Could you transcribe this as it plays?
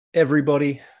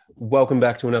Everybody, welcome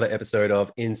back to another episode of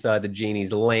Inside the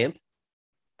Genie's Lamp.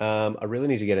 I really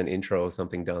need to get an intro or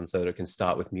something done so that it can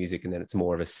start with music and then it's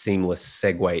more of a seamless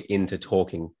segue into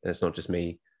talking and it's not just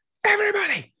me,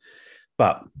 everybody.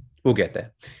 But we'll get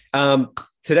there.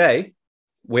 Today,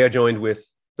 we are joined with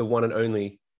the one and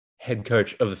only head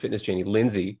coach of the Fitness Genie,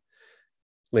 Lindsay.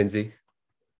 Lindsay.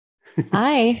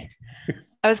 Hi.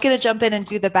 I was going to jump in and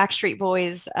do the Backstreet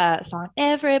Boys song,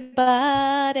 Everybody.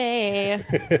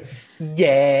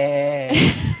 Yeah.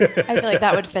 I feel like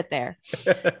that would fit there.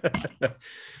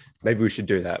 Maybe we should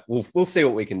do that. We'll see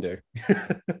what we can do.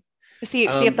 See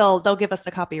if they'll give us the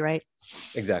copyright.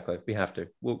 Exactly. We have to.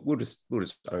 We'll just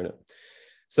own it.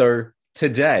 So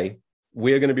today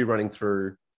we're going to be running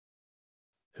through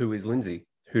who is Lindsay,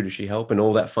 who does she help, and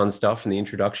all that fun stuff, and the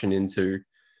introduction into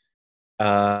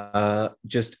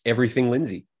just everything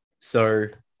Lindsay. So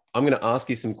I'm going to ask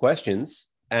you some questions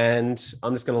and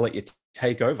I'm just going to let you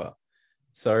take over.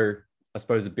 So I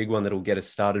suppose the big one that'll get us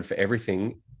started for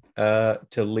everything to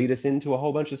lead us into a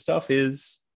whole bunch of stuff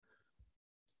is,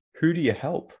 who do you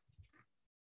help?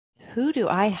 Who do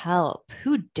I help?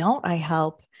 Who don't I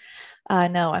help?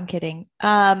 No, I'm kidding.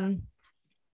 Yeah,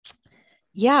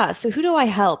 so who do I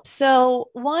help? So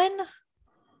one,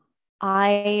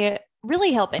 I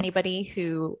really help anybody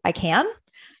who I can,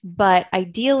 but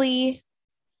ideally,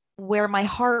 where my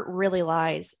heart really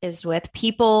lies is with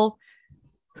people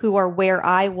who are where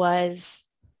I was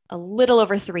a little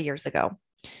over 3 years ago.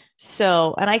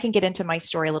 So, and I can get into my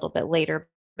story a little bit later,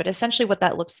 but essentially what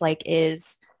that looks like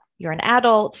is you're an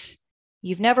adult,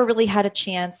 you've never really had a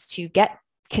chance to get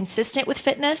consistent with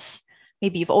fitness.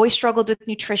 Maybe you've always struggled with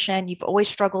nutrition, you've always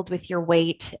struggled with your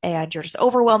weight, and you're just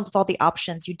overwhelmed with all the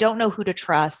options. You don't know who to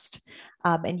trust,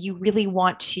 and you really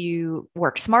want to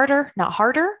work smarter, not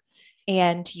harder,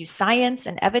 and use science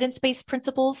and evidence-based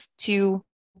principles to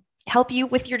help you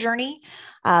with your journey.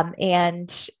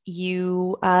 And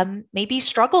you maybe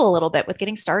struggle a little bit with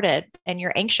getting started, and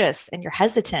you're anxious and you're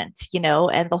hesitant,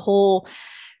 and the whole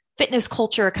fitness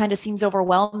culture kind of seems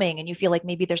overwhelming and you feel like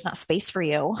maybe there's not space for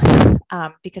you,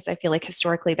 because I feel like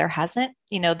historically there hasn't,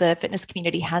 the fitness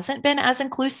community hasn't been as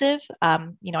inclusive.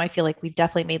 I feel like we've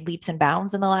definitely made leaps and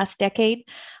bounds in the last decade.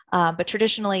 But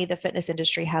traditionally the fitness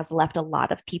industry has left a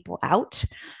lot of people out.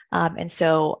 And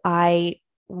so I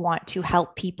want to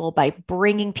help people by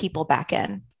bringing people back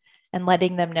in and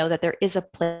letting them know that there is a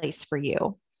place for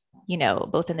you,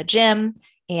 both in the gym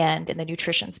and in the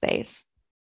nutrition space.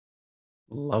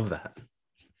 Love that.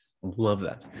 Love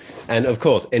that. And of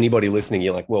course, anybody listening,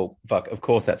 you're like, well, fuck, of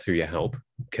course that's who you help.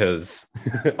 Because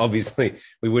obviously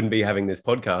we wouldn't be having this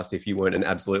podcast if you weren't an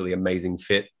absolutely amazing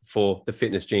fit for the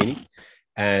Fitness Genie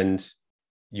and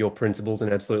your principles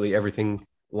and absolutely everything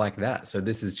like that. So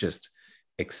this is just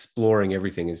exploring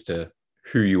everything as to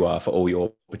who you are for all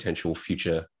your potential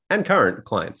future and current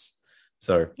clients.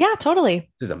 So yeah, totally.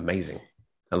 This is amazing.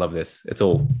 I love this. It's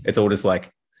all just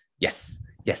like, yes,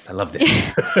 I love this.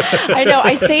 I know.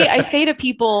 I say to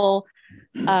people,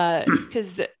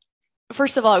 because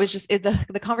first of all, it was just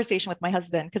the conversation with my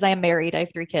husband, because I am married. I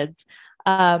have 3 kids.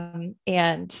 And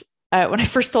when I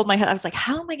first told my husband, I was like,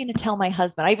 how am I going to tell my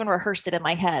husband? I even rehearsed it in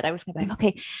my head. I was going to be like,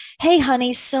 okay, hey,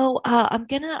 honey, so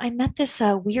I met this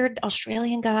weird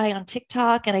Australian guy on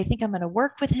TikTok and I think I'm going to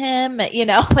work with him. Like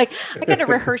I kind of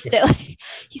rehearsed it. Like,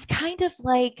 he's kind of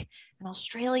like an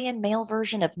Australian male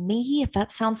version of me, if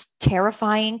that sounds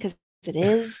terrifying, because it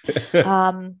is. It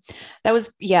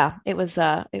was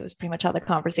pretty much how the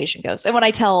conversation goes. And when I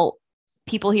tell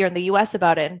people here in the US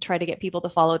about it and try to get people to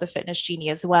follow the Fitness Genie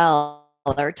as well,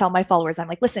 or tell my followers, I'm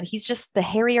like, listen, he's just the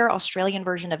hairier Australian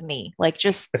version of me. Like,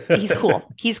 just, he's cool.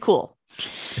 He's cool.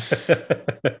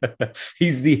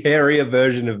 He's the hairier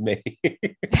version of me.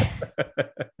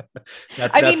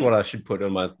 That's what I should put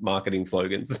on my marketing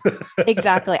slogans.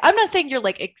 Exactly. I'm not saying you're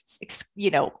like,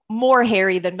 more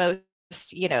hairy than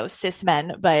most, cis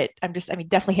men, but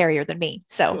definitely hairier than me.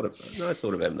 So I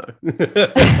sort of am though.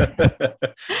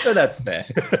 So that's fair.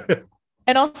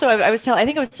 And also I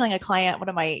think I was telling a client, one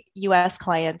of my US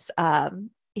clients,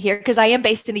 here, because I am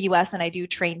based in the US and I do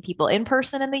train people in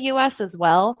person in the US as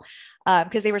well.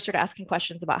 Because they were sort of asking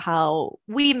questions about how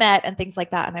we met and things like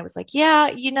that. And I was like,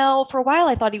 yeah, for a while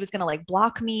I thought he was going to like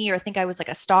block me or think I was like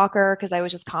a stalker because I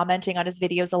was just commenting on his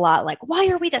videos a lot. Like, why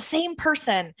are we the same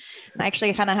person? And I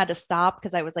actually kind of had to stop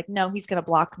because I was like, no, he's going to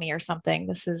block me or something.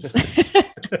 This is.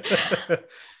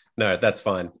 No, that's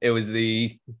fine. It was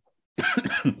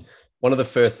one of the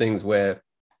first things where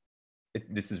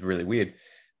this is really weird.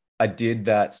 I did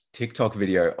that TikTok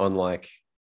video on like,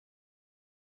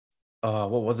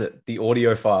 what was it? The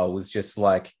audio file was just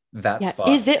like, that's fucked.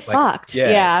 Is it like, fucked?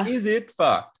 Yeah. Is it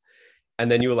fucked? And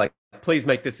then you were like, please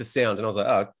make this a sound. And I was like,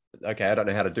 oh, okay, I don't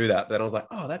know how to do that. But then I was like,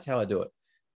 oh, that's how I do it.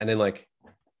 And then like,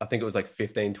 I think it was like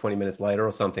 15, 20 minutes later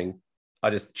or something,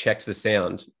 I just checked the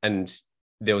sound and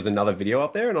there was another video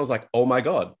up there. And I was like, oh my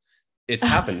God, it's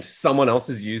happened. Someone else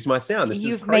has used my sound.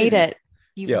 You've made it.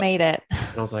 You've made it.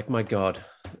 And I was like, my God,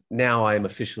 now I am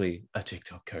officially a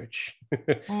TikTok coach.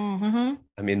 Mm-hmm.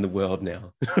 I'm in the world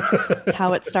now. That's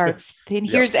how it starts.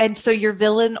 And so your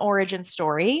villain origin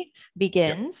story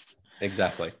begins. Yep.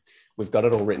 Exactly. We've got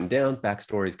it all written down.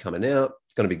 Backstory's coming out.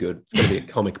 It's going to be good. It's going to be a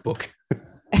comic book.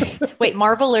 Wait,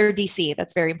 Marvel or DC?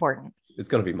 That's very important. It's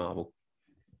going to be Marvel.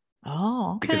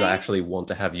 Oh, okay. Because I actually want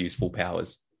to have useful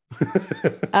powers.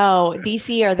 Oh,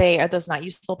 DC, are those not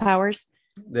useful powers?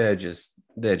 They're just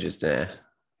okay.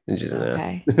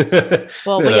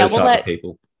 Well, yeah, we'll let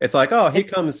people. It's like, oh, here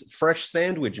comes fresh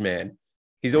sandwich man.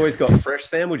 He's always got fresh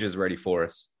sandwiches ready for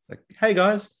us. It's like, hey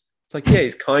guys. It's like, yeah,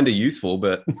 he's kind of useful,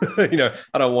 but I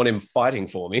don't want him fighting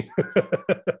for me.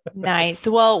 Nice.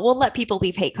 Well, we'll let people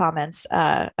leave hate comments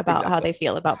about how they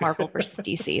feel about Marvel versus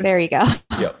DC. There you go.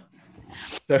 Yep.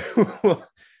 So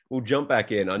we'll jump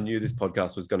back in. I knew this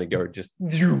podcast was going to go just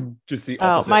the opposite.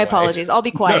 Oh, my apologies. I'll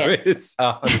be quiet. No, it's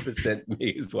 100%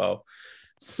 me as well.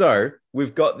 So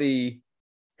we've got the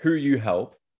who you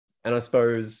help, and I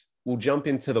suppose we'll jump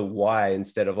into the why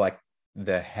instead of like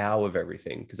the how of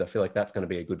everything, because I feel like that's going to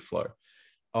be a good flow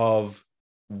of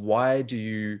why do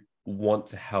you want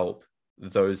to help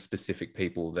those specific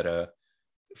people that are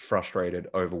frustrated,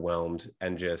 overwhelmed,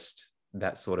 and just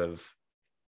that sort of,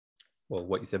 well,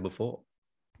 what you said before.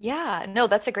 Yeah, no,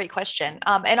 that's a great question.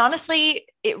 And honestly,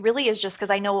 it really is just because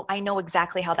I know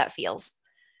exactly how that feels.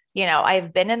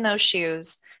 I've been in those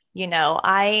shoes.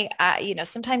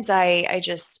 Sometimes I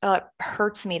just, it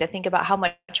hurts me to think about how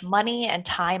much money and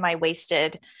time I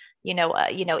wasted,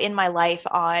 in my life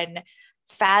on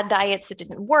fad diets that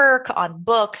didn't work, on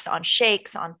books, on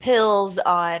shakes, on pills,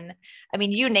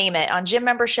 you name it, on gym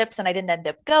memberships. And I didn't end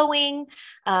up going,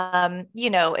 and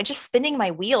just spinning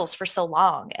my wheels for so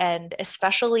long. And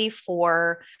especially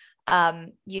for,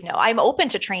 I'm open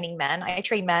to training men. I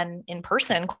train men in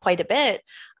person quite a bit.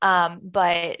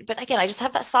 But again, I just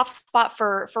have that soft spot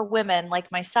for women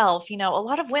like myself. A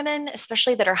lot of women,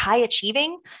 especially that are high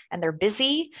achieving and they're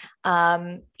busy,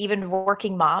 even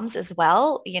working moms as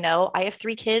well. I have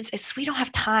 3 kids. We don't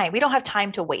have time. We don't have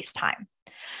time to waste time.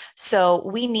 So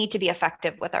we need to be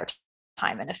effective with our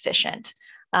time and efficient.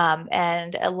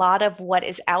 And a lot of what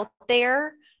is out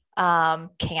there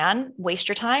can waste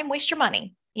your time, waste your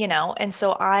money. And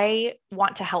so I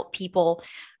want to help people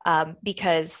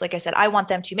because, like I said, I want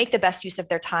them to make the best use of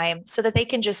their time so that they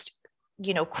can just,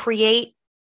 create,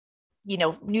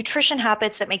 nutrition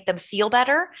habits that make them feel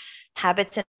better,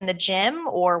 habits in the gym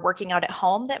or working out at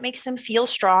home that makes them feel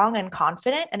strong and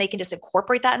confident, and they can just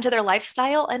incorporate that into their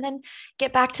lifestyle and then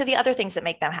get back to the other things that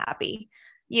make them happy,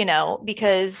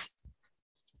 because,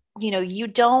 you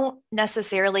don't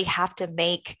necessarily have to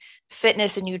make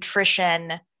fitness and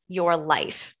nutrition your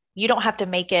life. You don't have to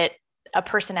make it a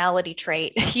personality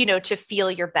trait, to feel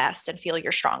your best and feel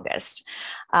your strongest.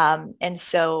 And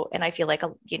I feel like,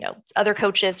 other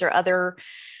coaches or other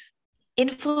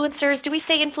influencers, do we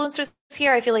say influencers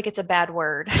here? I feel like it's a bad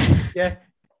word. Yeah.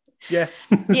 Yeah.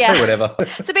 Say whatever.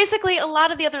 So basically a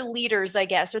lot of the other leaders, I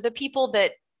guess, or the people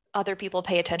that other people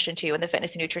pay attention to in the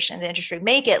fitness and nutrition industry,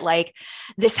 make it like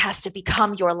this has to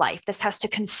become your life. This has to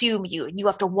consume you and you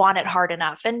have to want it hard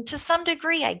enough. And to some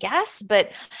degree, I guess,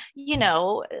 but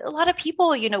a lot of people,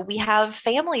 we have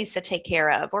families to take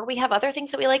care of, or we have other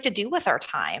things that we like to do with our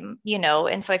time,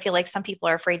 and so I feel like some people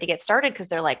are afraid to get started because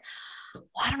they're like,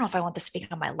 well, I don't know if I want this to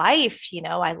become my life.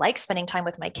 I like spending time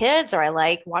with my kids, or I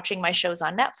like watching my shows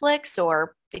on Netflix,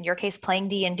 or in your case, playing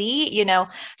D&D,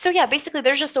 So yeah, basically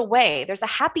there's just there's a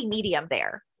happy medium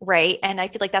there. Right. And I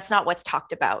feel like that's not what's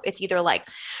talked about. It's either like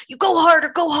you go hard or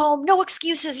go home, no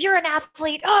excuses. You're an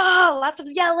athlete. Oh, lots of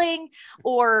yelling,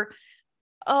 or,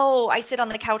 oh, I sit on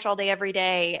the couch all day, every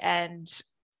day and,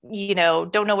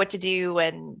 don't know what to do.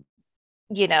 And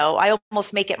I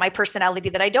almost make it my personality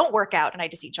that I don't work out and I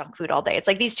just eat junk food all day. It's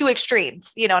like these two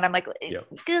extremes, and I'm like,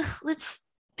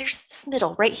 there's this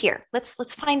middle right here.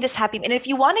 Let's find this happy. And if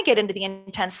you want to get into the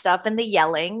intense stuff and the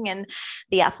yelling and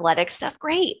the athletic stuff,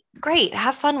 great.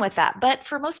 Have fun with that. But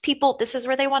for most people, this is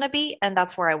where they want to be. And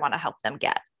that's where I want to help them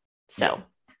get. So.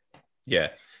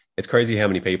 Yeah. It's crazy how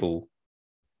many people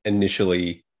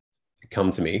initially come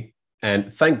to me.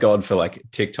 And thank God for like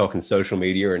TikTok and social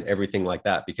media and everything like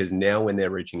that, because now when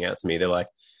they're reaching out to me, they're like,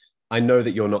 I know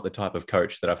that you're not the type of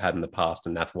coach that I've had in the past.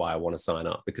 And that's why I want to sign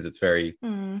up, because it's very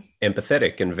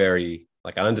empathetic and very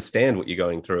like, I understand what you're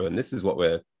going through. And this is what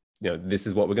we're this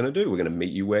is what we're going to do. We're going to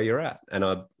meet you where you're at. And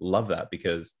I love that,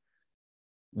 because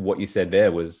what you said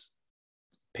there was,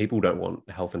 people don't want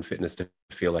health and fitness to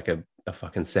feel like a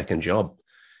fucking second job,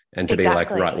 and to be like,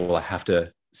 right, well, I have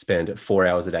to spend 4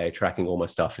 hours a day tracking all my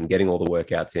stuff and getting all the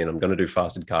workouts in. I'm going to do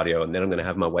fasted cardio, and then I'm going to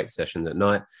have my weight sessions at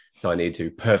night. So I need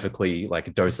to perfectly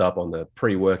like dose up on the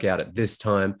pre-workout at this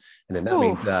time. And then that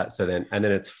means that. And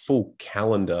then it's full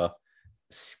calendar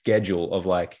schedule of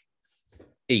like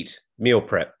eat, meal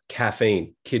prep,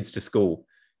 caffeine, kids to school,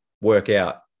 work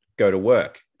out, go to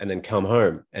work, and then come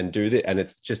home and do that. And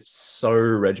it's just so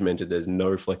regimented. There's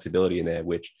no flexibility in there,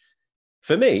 which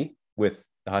for me, with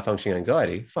high functioning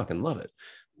anxiety, fucking love it.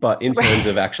 But in terms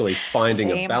of actually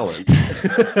finding a balance,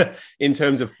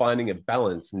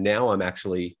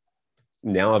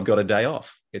 now I've got a day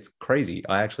off. It's crazy.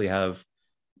 I actually have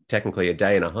technically a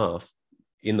day and a half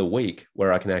in the week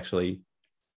where I can actually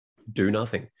do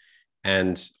nothing.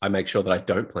 And I make sure that I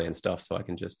don't plan stuff so I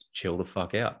can just chill the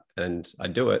fuck out. And I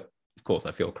do it. Of course,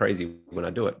 I feel crazy when I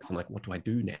do it, because I'm like, what do I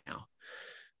do now?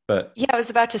 But yeah, I was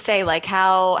about to say, like,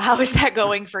 how is that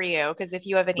going for you? Because if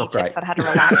you have any tips on how to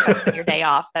relax on your day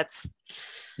off, that's...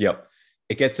 Yep.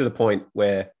 It gets to the point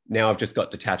where now I've just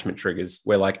got detachment triggers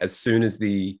where, like, as soon as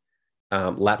the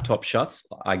laptop shuts,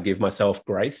 I give myself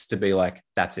grace to be like,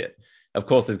 that's it. Of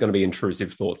course, there's going to be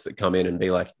intrusive thoughts that come in and be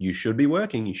like, you should be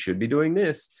working, you should be doing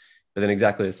this. But then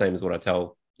exactly the same as what I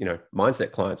tell,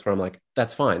 mindset clients, where I'm like,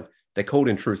 that's fine. They're called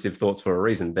intrusive thoughts for a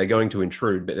reason. They're going to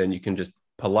intrude, but then you can just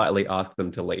politely ask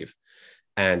them to leave.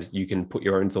 And you can put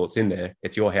your own thoughts in there.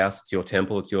 It's your house, it's your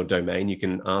temple, it's your domain. You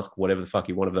can ask whatever the fuck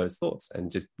you want of those thoughts and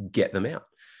just get them out.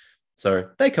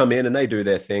 So they come in and they do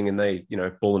their thing, and they,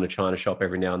 ball in a china shop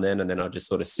every now and then I just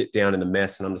sort of sit down in the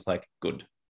mess, and I'm just like, good.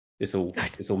 This will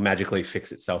magically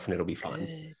fix itself and it'll be fine.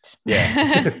 Good.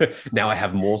 Yeah. Now I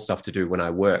have more stuff to do when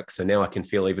I work. So now I can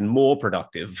feel even more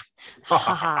productive.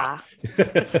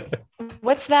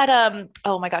 What's that?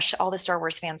 Oh my gosh, all the Star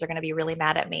Wars fans are going to be really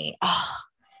mad at me. Oh,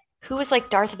 who was like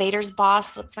Darth Vader's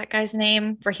boss? What's that guy's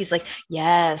name? Where he's like,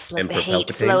 yes, let Emperor the hate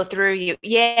Palpatine. Flow through you.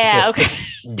 Yeah. Okay.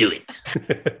 Do it.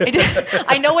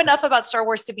 I know enough about Star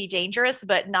Wars to be dangerous,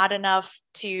 but not enough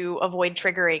to avoid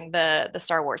triggering the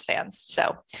Star Wars fans.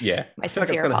 So yeah, I feel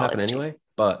like it's going to happen anyway,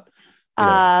 but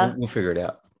we'll figure it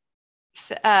out.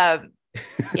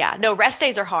 Yeah, no, rest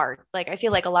days are hard. Like, I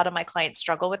feel like a lot of my clients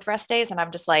struggle with rest days, and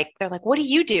I'm just like, they're like, what do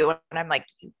you do? And I'm like,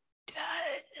 you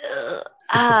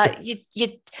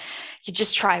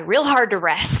just try real hard to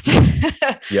rest.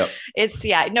 Yep.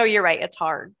 No, you're right. It's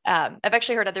hard. I've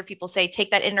actually heard other people say,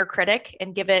 take that inner critic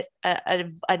and give it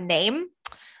a name,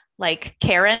 like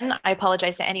Karen. I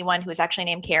apologize to anyone who is actually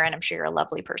named Karen. I'm sure you're a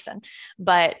lovely person,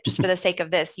 but just for the sake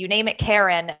of this, you name it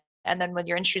Karen. And then when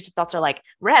your intrusive thoughts are like,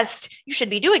 rest, you should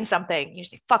be doing something, you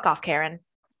say, fuck off, Karen.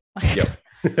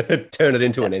 Yep. Turn it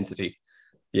into an entity.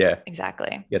 Yeah,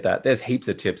 exactly. Get that. There's heaps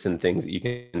of tips and things that you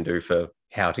can do for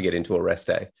how to get into a rest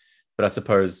day. But I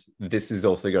suppose this is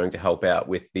also going to help out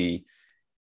with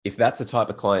if that's the type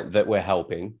of client that we're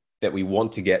helping, that we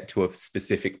want to get to a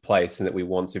specific place and that we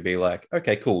want to be like,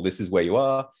 okay, cool, this is where you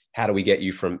are. How do we get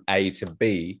you from A to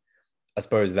B? I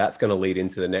suppose that's going to lead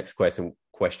into the next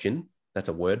question. That's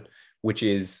a word, which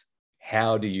is,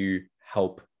 how do you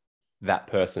help that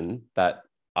person, that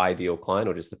ideal client,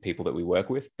 or just the people that we work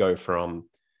with, go from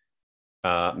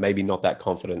maybe not that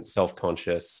confident,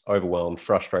 self-conscious, overwhelmed,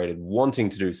 frustrated, wanting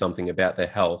to do something about their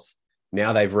health.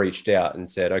 Now they've reached out and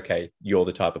said, okay, you're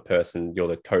the type of person, you're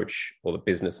the coach or the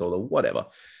business or the whatever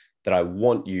that I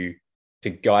want you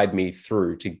to guide me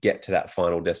through to get to that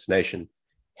final destination.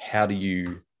 How do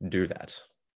you do that?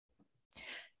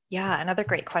 Yeah, another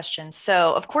great question.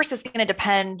 So of course, it's going to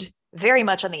depend very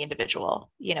much on the individual,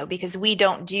 because we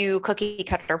don't do cookie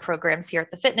cutter programs here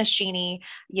at the Fitness Genie.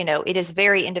 It is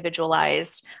very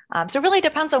individualized. So it really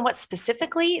depends on what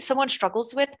specifically someone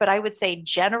struggles with. But I would say,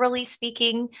 generally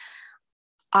speaking,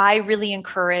 I really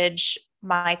encourage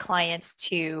my clients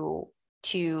to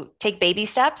take baby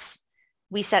steps.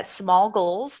 We set small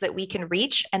goals that we can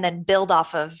reach and then build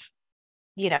off of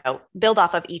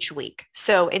each week.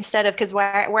 So instead of, because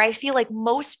where I feel like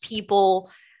most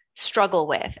people struggle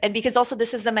with, and because also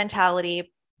this is the mentality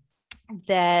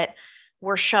that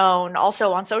we're shown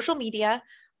also on social media,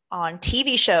 on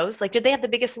TV shows. Like, did they have The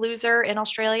Biggest Loser in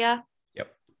Australia? Yep.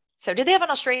 So did they have an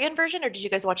Australian version, or did you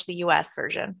guys watch the US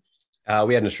version?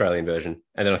 We had an Australian version,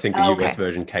 and then I think the US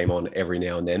version came on every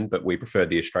now and then, but we preferred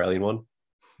the Australian one.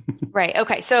 Right.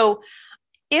 Okay. So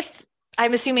if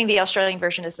I'm assuming the Australian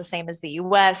version is the same as the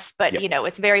US, but yep.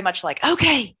 It's very much like,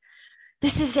 okay,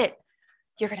 this is it.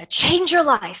 You're going to change your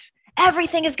life.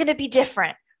 Everything is going to be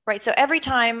different. Right. So every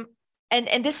time,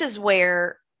 and this is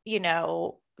where,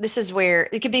 this is where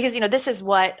it could, because, this is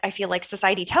what I feel like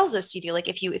society tells us to do. Like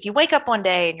if you wake up one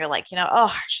day and you're like,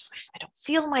 oh, I don't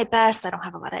feel my best. I don't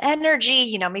have a lot of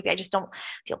energy. Maybe I just don't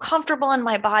feel comfortable in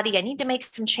my body. I need to make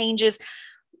some changes.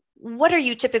 What are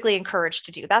you typically encouraged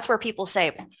to do? That's where people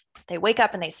say, they wake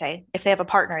up and they say, if they have a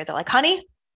partner, they're like, honey,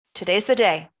 today's the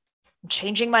day. I'm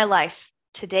changing my life.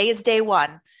 Today is day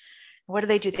one. What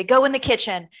do? They go in the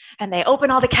kitchen and they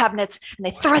open all the cabinets and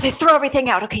they throw everything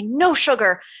out. Okay, no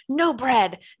sugar, no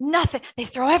bread, nothing. They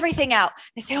throw everything out.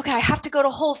 They say, okay, I have to go to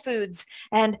Whole Foods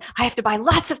and I have to buy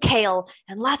lots of kale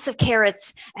and lots of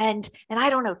carrots and I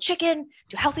don't know, chicken.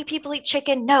 Do healthy people eat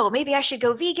chicken? No, maybe I should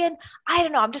go vegan. I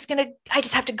don't know. I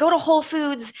just have to go to Whole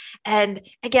Foods and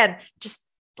again, just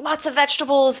lots of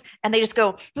vegetables. And they just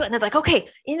go, and they're like, okay,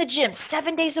 in the gym,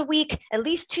 7 days a week, at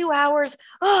least 2 hours,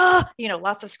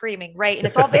 lots of screaming, right? And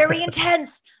it's all very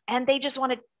intense. And they just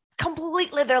want to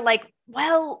completely, they're like,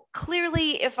 well,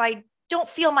 clearly if I don't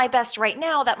feel my best right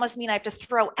now, that must mean I have to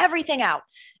throw everything out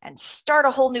and start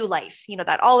a whole new life,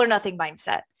 that all or nothing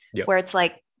mindset, where it's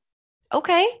like,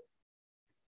 okay,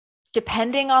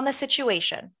 depending on the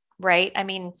situation, right? I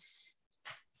mean,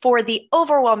 for the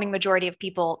overwhelming majority of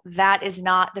people, that is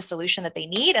not the solution that they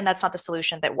need. And that's not the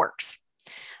solution that works.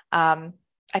 I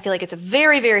feel like it's a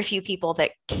very, very few people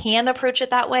that can approach it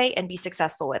that way and be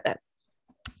successful with it.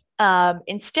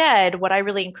 Instead, what I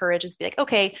really encourage is to be like,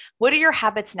 okay, what are your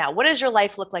habits now? What does your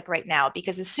life look like right now?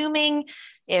 Because assuming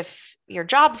if your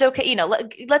job's okay,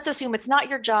 let's assume it's not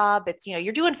your job. It's,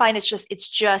 you're doing fine. It's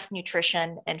just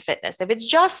nutrition and fitness. If it's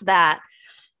just that,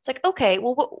 it's like, okay,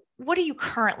 well, what are you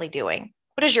currently doing?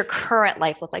 What does your current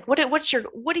life look like? What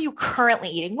are you currently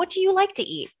eating? What do you like to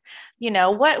eat?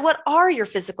 What are your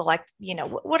physical,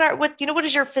 what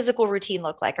does your physical routine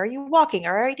look like? Are you walking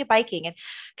or are you biking? And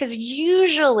because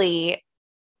usually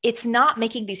it's not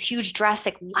making these huge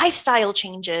drastic lifestyle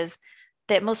changes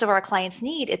that most of our clients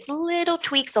need. It's little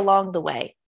tweaks along the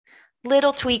way,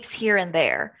 little tweaks here and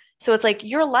there. So it's like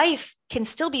your life can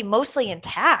still be mostly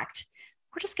intact.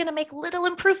 We're just going to make little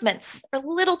improvements or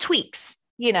little tweaks,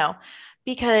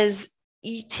 because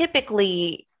you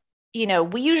typically,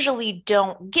 we usually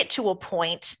don't get to a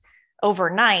point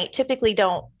overnight. Typically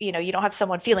you don't have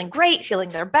someone feeling great, feeling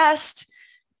their best,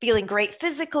 feeling great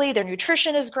physically. Their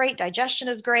nutrition is great, digestion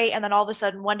is great. And then all of a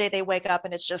sudden one day they wake up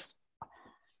and it's just,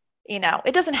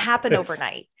 it doesn't happen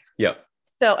overnight. Yeah.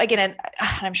 So again, and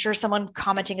I'm sure someone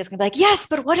commenting is going to be like, yes,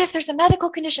 but what if there's a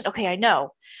medical condition? Okay, I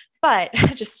know. But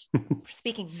just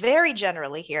speaking very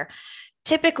generally here,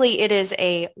 typically it is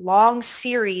a long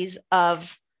series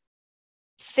of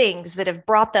things that have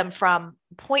brought them from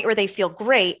the point where they feel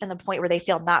great and the point where they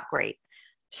feel not great.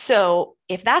 So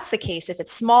if that's the case, if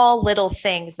it's small little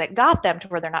things that got them to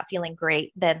where they're not feeling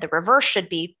great, then the reverse should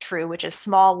be true, which is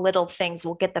small little things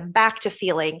will get them back to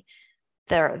feeling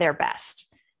their best.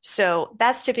 So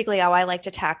that's typically how I like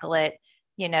to tackle it.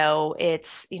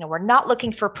 It's, we're not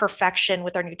looking for perfection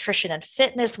with our nutrition and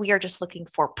fitness. We are just looking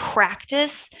for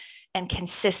practice and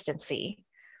consistency,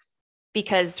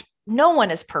 because no one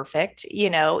is perfect.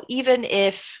 Even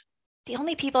if the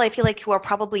only people I feel like who are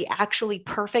probably actually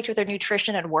perfect with their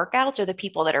nutrition and workouts are the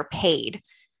people that are paid.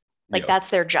 Like that's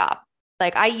their job.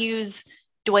 Like I use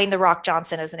Dwayne "The Rock"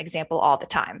 Johnson as an example all the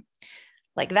time.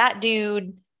 Like that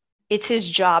dude, it's his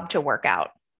job to work out.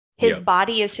 His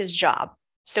body is his job.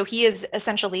 So he is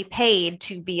essentially paid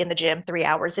to be in the gym 3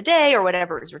 hours a day or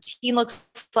whatever his routine looks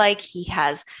like. He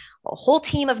has a whole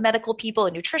team of medical people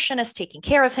and nutritionists taking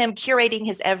care of him, curating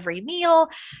his every meal,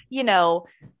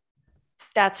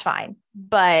 that's fine.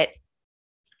 But,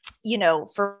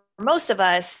 for most of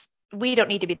us, we don't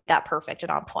need to be that perfect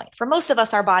and on point. For most of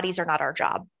us, our bodies are not our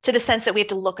job, to the sense that we have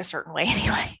to look a certain way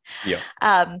anyway.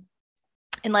 Yeah.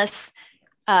 Unless,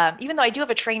 even though I do have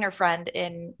a trainer friend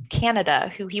in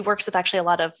Canada who he works with actually a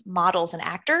lot of models and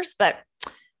actors, but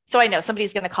so I know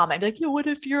somebody's going to comment like, what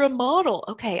if you're a model?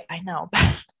 Okay, I know.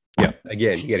 Yeah.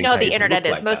 Again, you're getting the internet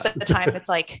is like most of the time. It's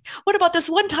like, what about this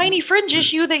one tiny fringe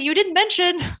issue that you didn't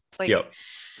mention? Like,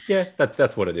 yeah,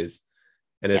 that's what it is.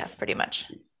 And it's pretty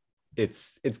much.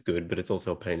 It's good, but it's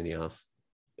also a pain in the ass.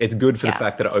 It's good for the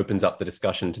fact that it opens up the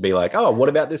discussion to be like, oh, what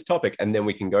about this topic? And then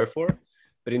we can go for it.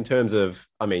 But in terms of,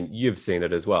 you've seen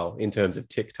it as well, in terms of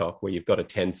TikTok, where you've got a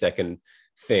 10-second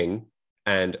thing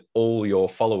and all your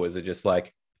followers are just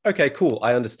like, okay, cool.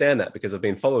 I understand that because I've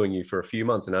been following you for a few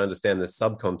months and I understand the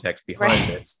subcontext behind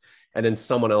this. And then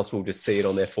someone else will just see it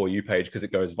on their For You page because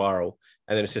it goes viral.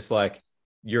 And then it's just like,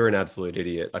 you're an absolute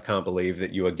idiot. I can't believe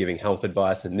that you are giving health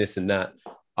advice and this and that.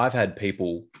 I've had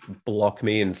people block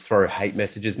me and throw hate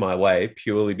messages my way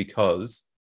purely because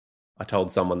I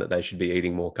told someone that they should be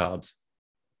eating more carbs.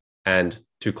 And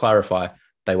to clarify,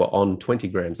 they were on 20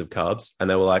 grams of carbs and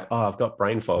they were like, oh, I've got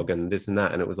brain fog and this and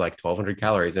that. And it was like 1,200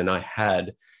 calories. And I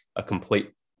had a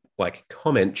complete like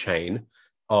comment chain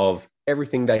of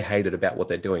everything they hated about what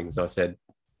they're doing. So I said,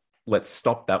 let's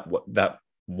stop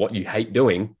what you hate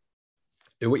doing.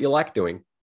 Do what you like doing.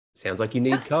 Sounds like you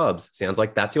need carbs. Sounds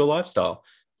like that's your lifestyle.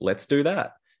 Let's do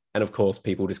that. And of course,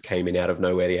 people just came in out of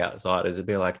nowhere, the outsiders, would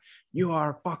be like, you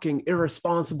are fucking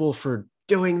irresponsible for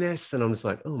doing this. And I'm just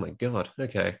like, oh my God,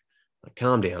 okay, like,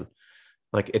 calm down.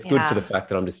 Like, it's good for the fact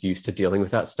that I'm just used to dealing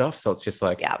with that stuff. So it's just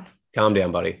like, calm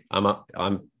down, buddy. I'm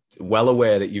well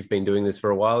aware that you've been doing this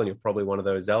for a while and you're probably one of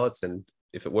those zealots. And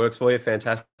if it works for you,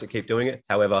 fantastic, keep doing it.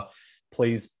 However,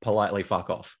 please politely fuck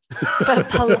off.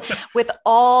 With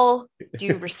all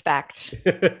due respect,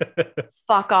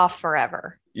 fuck off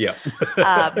forever. Yeah.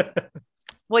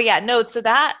 Well, yeah, no. So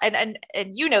that, and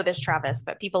you know this, Travis,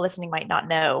 but people listening might not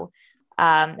know.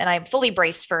 And I'm fully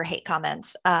braced for hate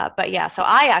comments. But yeah, so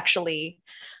I actually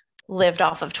lived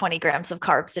off of 20 grams of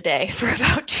carbs a day for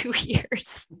about 2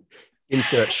 years.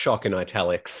 Insert shock in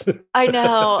italics. I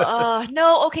know.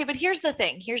 No, okay, but here's the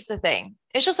thing.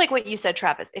 It's just like what you said,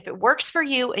 Travis. If it works for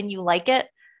you and you like it,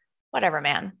 whatever,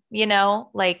 man. You know,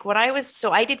 like when I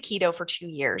did keto for 2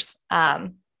 years.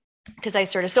 Because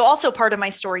so also part of my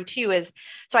story too is,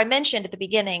 so I mentioned at the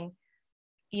beginning,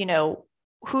 you know,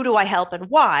 who do I help and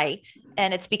why?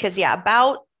 And it's because,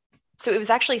 so it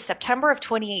was actually September of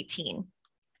 2018.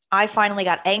 I finally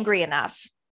got angry enough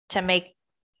to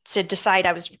decide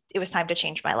it was time to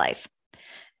change my life.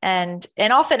 And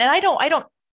often, and I don't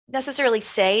necessarily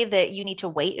say that you need to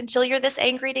wait until you're this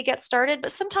angry to get started,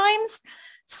 but sometimes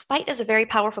spite is a very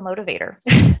powerful motivator.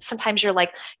 Sometimes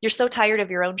you're so tired of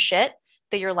your own shit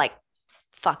that you're like,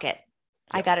 fuck it.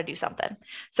 I got to do something.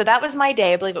 So that was my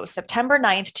day. I believe it was September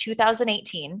 9th,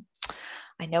 2018.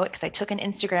 I know it because I took an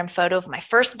Instagram photo of my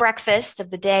first breakfast of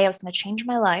the day. I was going to change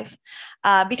my life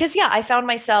because I found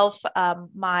myself,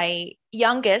 my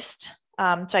youngest,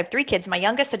 so I have 3 kids. My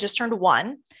youngest had just turned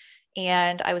 1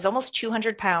 and I was almost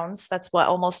 200 pounds. That's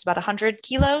almost about 100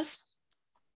 kilos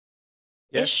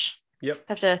ish. Yep.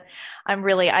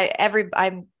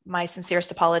 I'm my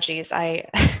sincerest apologies.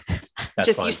 That's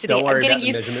just fine. used to I'm getting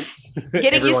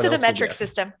used to the metric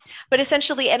system, but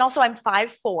essentially, and also I'm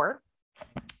 5'4".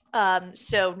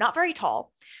 So not very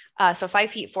tall. So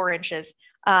 5 feet 4 inches.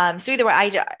 So either way,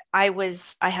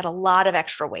 I had a lot of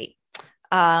extra weight.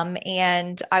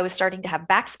 And I was starting to have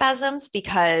back spasms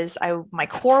because my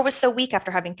core was so weak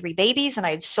after having 3 babies and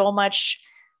I had so much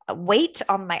weight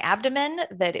on my abdomen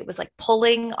that it was like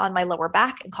pulling on my lower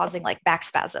back and causing like back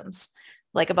spasms,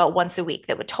 like about once a week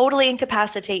that would totally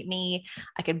incapacitate me.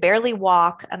 I could barely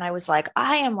walk. And I was like,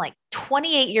 I am like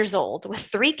 28 years old with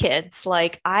 3 kids.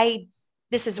 Like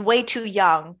this is way too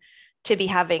young to be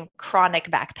having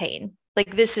chronic back pain.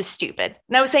 Like, this is stupid.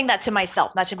 And I was saying that to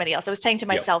myself, not to anybody else. I was saying to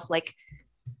myself, like,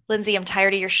 Lindsay, I'm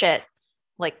tired of your shit.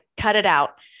 Like, cut it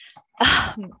out.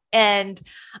 And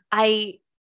I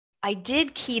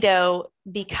did keto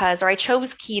I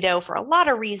chose keto for a lot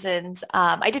of reasons.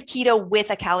 I did keto with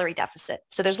a calorie deficit.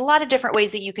 So there's a lot of different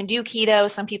ways that you can do keto.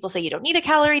 Some people say you don't need a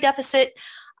calorie deficit.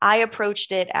 I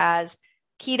approached it as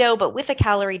keto, but with a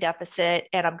calorie deficit.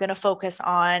 And I'm going to focus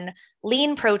on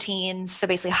lean proteins. So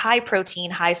basically high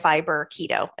protein, high fiber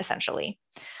keto, essentially,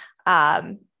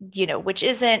 which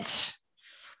is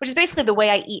basically the way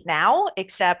I eat now,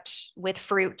 except with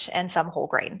fruit and some whole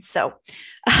grains. So,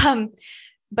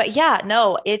 but yeah,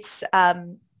 no, it's,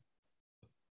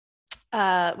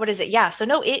 what is it? Yeah. So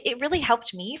no, it really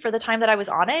helped me for the time that I was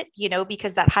on it,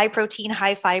 because that high protein,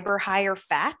 high fiber, higher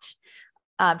fat,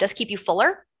 does keep you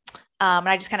fuller. And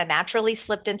I just kind of naturally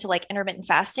slipped into like intermittent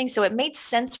fasting. So it made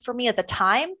sense for me at the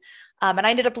time. And I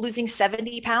ended up losing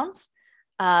 70 pounds.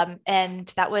 And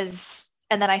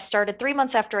then I started 3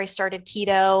 months after I started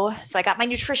keto. So I got my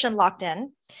nutrition locked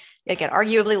in. Again,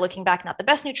 arguably looking back, not the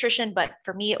best nutrition, but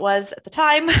for me, it was at the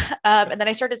time. And then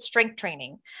I started strength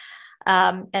training.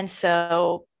 I've been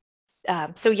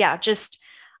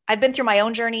through my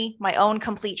own journey, my own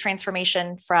complete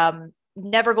transformation from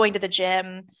never going to the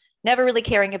gym, never really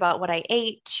caring about what I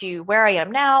ate, to where I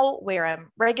am now, where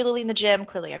I'm regularly in the gym.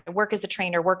 Clearly, I work as a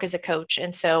trainer, work as a coach.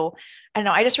 And so, I don't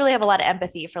know, I just really have a lot of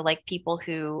empathy for like people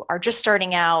who are just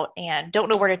starting out and don't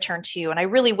know where to turn to. And I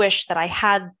really wish that I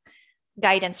had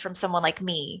guidance from someone like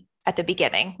me at the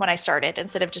beginning when I started,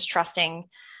 instead of just trusting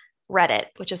Reddit,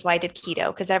 which is why I did keto,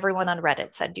 because everyone on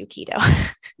Reddit said do keto.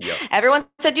 Yep. Everyone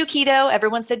said do keto.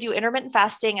 Everyone said do intermittent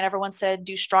fasting, and everyone said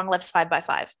do strong lifts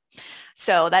 5x5.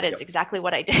 So that is exactly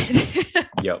what I did.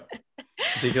 Yep.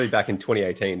 Particularly back in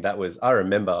 2018, I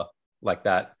remember like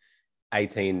that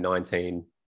 18, 19,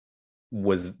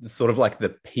 was sort of like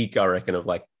the peak, I reckon, of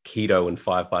like keto and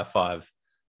 5x5,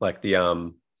 like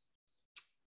the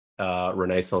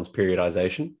Renaissance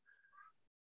periodization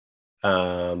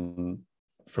from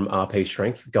RP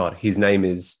Strength. God, his name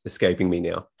is escaping me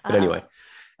now. But anyway,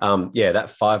 yeah,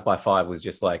 that 5x5 was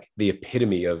just like the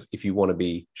epitome of, if you want to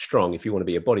be strong, if you want to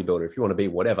be a bodybuilder, if you want to be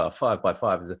whatever,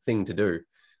 5x5 is a thing to do.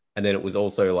 And then it was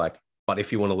also like, but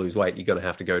if you want to lose weight, you're going to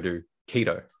have to go do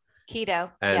keto.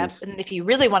 And if you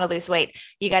really want to lose weight,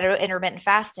 you got to do intermittent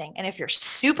fasting. And if you're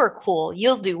super cool,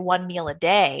 you'll do one meal a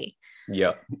day.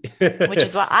 Yeah. Which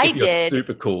is what I did.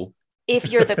 Super cool.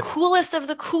 If you're the coolest of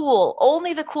the cool,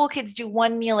 only the cool kids do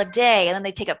one meal a day. And then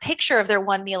they take a picture of their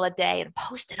one meal a day and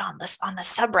post it on the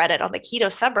subreddit, on the keto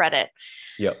subreddit.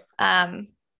 Yep.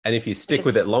 And if you stick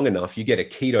with it long enough, you get a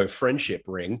keto friendship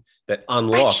ring that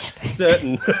unlocks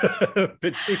certain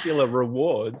particular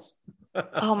rewards.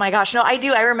 Oh my gosh. No, I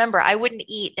do. I remember I wouldn't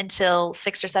eat until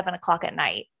 6 or 7 o'clock at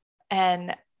night.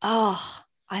 And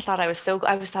I thought I was so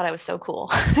cool.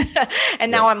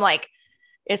 And now I'm like,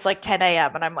 it's like 10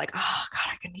 a.m. and I'm like, oh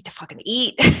God, I need to fucking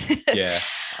eat. Yeah.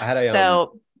 I had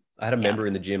a member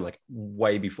in the gym, like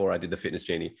way before I did the Fitness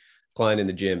Genie,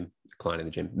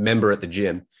 member at the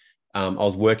gym. I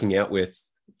was working out with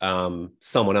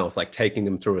someone else, like taking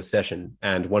them through a session.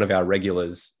 And one of our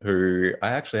regulars, who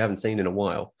I actually haven't seen in a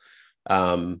while,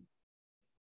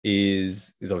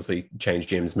 is obviously changed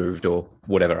gyms, moved or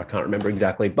whatever. I can't remember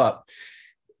exactly, but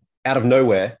out of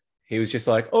nowhere, he was just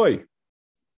like, "Oi,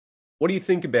 what do you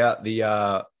think about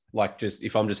the, like, just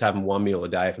if I'm just having one meal a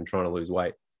day, if I'm trying to lose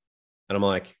weight?" And I'm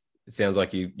like, "It sounds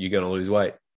like you're going to lose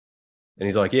weight." And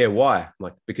he's like, "Yeah, why?" I'm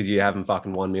like, "Because you're having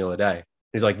fucking one meal a day." And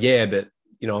he's like, "Yeah, but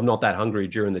I'm not that hungry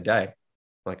during the day." I'm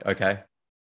like, "Okay.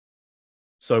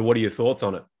 So what are your thoughts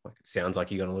on it?" I'm like, "It sounds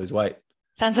like you're going to lose weight."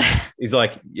 He's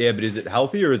like, "Yeah, but is it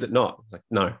healthy or is it not?" I was like,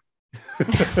 "No."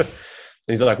 And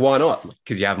he's like, "Why not?"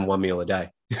 "Because you're having one meal a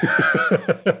day."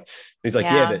 He's like,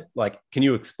 "Yeah, but like, can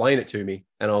you explain it to me?"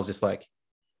 And I was just like,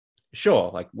 "Sure."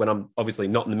 Like, when I'm obviously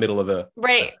not in the middle of a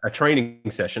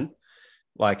training session,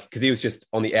 like, because he was just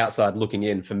on the outside looking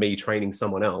in for me training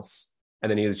someone else. And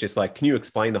then he was just like, "Can you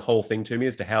explain the whole thing to me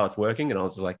as to how it's working?" And I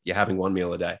was just like, "You're having one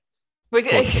meal a day. Of course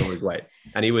you're gonna lose weight."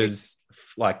 And he was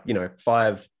like,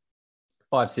 5'6",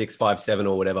 5'7"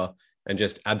 or whatever, and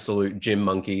just absolute gym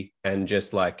monkey, and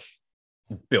just like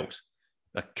built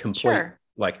a complete,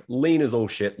 like, lean as all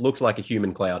shit, looked like a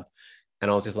human cloud.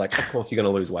 And I was just like, of course you're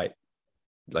going to lose weight.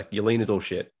 Like, you're lean as all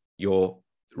shit. Your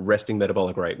resting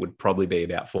metabolic rate would probably be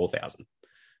about 4,000.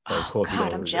 So of course,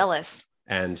 God, I'm jealous.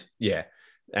 And yeah.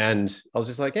 And I was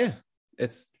just like, yeah,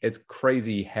 it's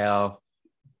crazy how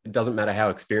it doesn't matter how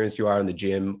experienced you are in the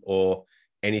gym or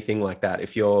anything like that. It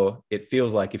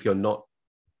feels like if you're not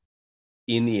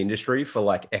in the industry for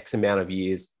like X amount of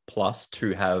years plus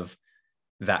to have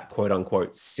that quote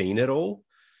unquote seen it all,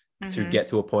 to get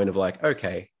to a point of like,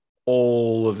 okay,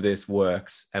 all of this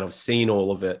works and I've seen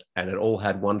all of it, and it all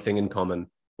had one thing in common,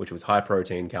 which was high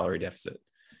protein calorie deficit.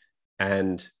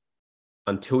 And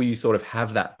until you sort of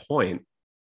have that point,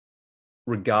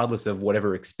 regardless of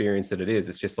whatever experience that it is,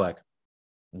 it's just like,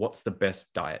 what's the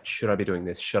best diet? Should I be doing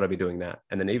this? Should I be doing that?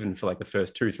 And then even for like the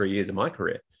first 2-3 years of my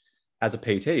career as a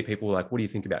PT, people were like, "What do you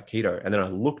think about keto?" And then I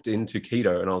looked into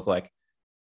keto and I was like,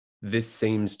 this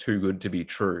seems too good to be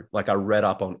true. Like, I read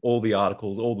up on all the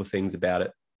articles, all the things about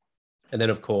it. And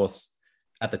then of course,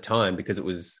 at the time, because it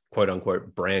was quote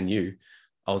unquote brand new,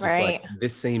 I was just like,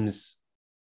 this seems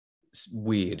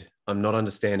weird. I'm not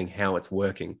understanding how it's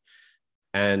working.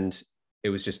 And it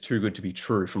was just too good to be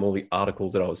true from all the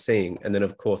articles that I was seeing. And then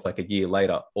of course, like a year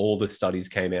later, all the studies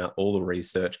came out, all the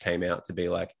research came out to be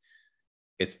like,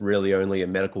 it's really only a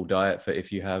medical diet for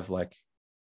if you have like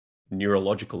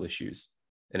neurological issues.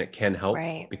 And it can help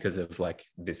because of like,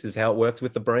 this is how it works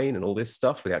with the brain and all this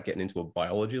stuff, without getting into a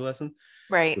biology lesson,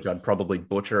 which I'd probably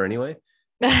butcher anyway.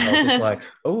 I was just like,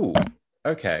 oh,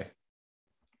 okay.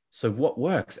 So what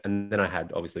works? And then I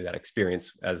had obviously that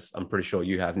experience, as I'm pretty sure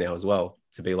you have now as well,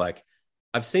 to be like,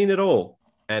 I've seen it all,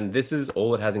 and this is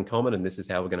all it has in common, and this is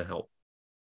how we're going to help.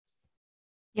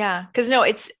 Yeah. Cause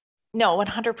it's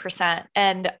 100%.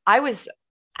 And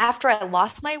after I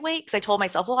lost my weight, because I told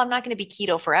myself, well, I'm not going to be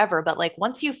keto forever. But like,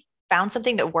 once you've found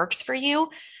something that works for you,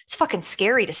 it's fucking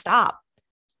scary to stop.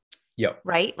 Yep.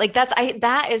 Right. Like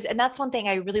that's one thing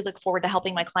I really look forward to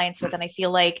helping my clients with. And I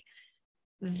feel like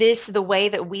the way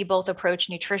that we both approach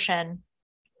nutrition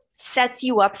sets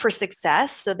you up for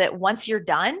success, so that once you're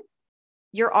done,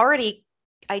 you're already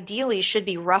ideally should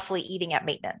be roughly eating at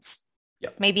maintenance.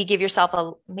 Yep. Maybe give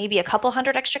yourself maybe a couple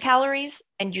hundred extra calories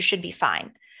and you should be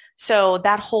fine. So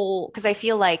because I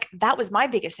feel like that was my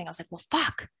biggest thing. I was like, well,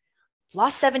 fuck,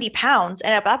 lost 70 pounds.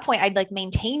 And at that point, I'd like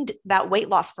maintained that weight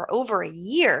loss for over a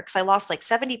year because I lost like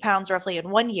 70 pounds roughly in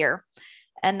 1 year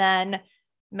and then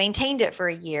maintained it for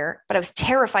a year. But I was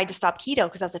terrified to stop keto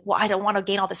because I was like, well, I don't want to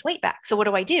gain all this weight back. So what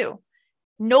do I do?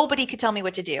 Nobody could tell me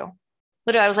what to do.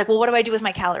 Literally, I was like, well, what do I do with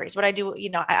my calories? What do I do? You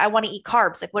know, I want to eat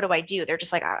carbs. Like, what do I do? They're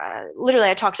just like, literally,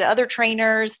 I talked to other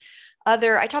trainers,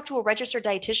 I talked to a registered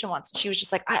dietitian once and she was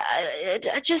just like, I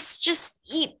just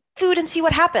eat food and see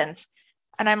what happens.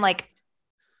 And I'm like,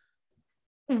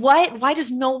 what? Why does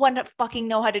no one fucking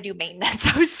know how to do maintenance?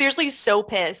 I was seriously so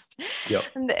pissed. Yep.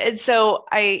 And so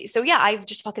yeah, I've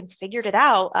just fucking figured it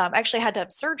out. I actually had to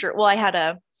have surgery. Well, I had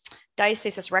a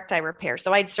diastasis recti repair.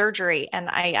 So I had surgery and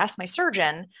I asked my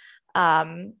surgeon, a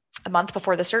month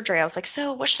before the surgery, I was like,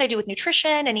 so what should I do with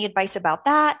nutrition? Any advice about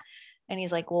that? And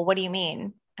he's like, well, what do you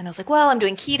mean? And I was like, well, I'm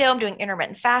doing keto, I'm doing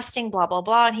intermittent fasting, blah, blah,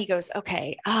 blah. And he goes,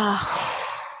 okay.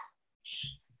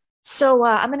 So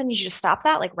I'm going to need you to stop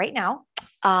that like right now.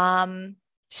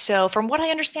 So from what I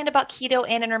understand about keto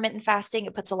and intermittent fasting,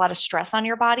 it puts a lot of stress on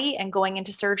your body, and going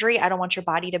into surgery, I don't want your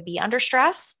body to be under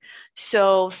stress.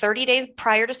 So 30 days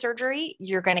prior to surgery,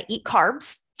 you're going to eat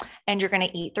carbs and you're going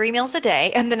to eat 3 meals a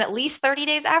day. And then at least 30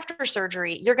 days after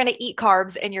surgery, you're going to eat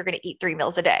carbs and you're going to eat 3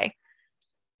 meals a day.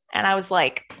 And I was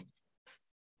like,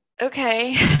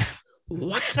 okay.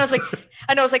 What? And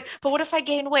I was like, but what if I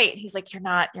gain weight? And he's like, you're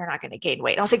not going to gain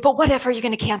weight. And I was like, but what if, are you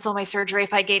going to cancel my surgery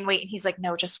if I gain weight? And he's like,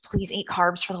 no, just please eat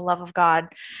carbs for the love of God.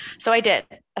 So I did.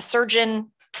 A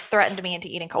surgeon threatened me into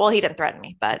eating. Well, he didn't threaten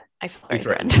me, but I felt very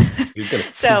threatened. He was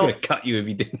going to cut you if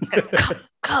he didn't.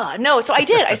 God, no. So I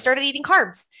did. I started eating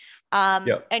carbs.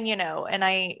 Yep. And,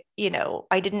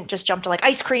 I didn't just jump to like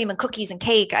ice cream and cookies and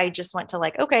cake. I just went to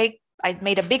like, okay, I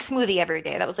made a big smoothie every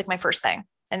day. That was like my first thing.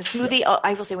 And smoothie,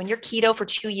 I will say, when you're keto for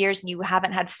 2 years and you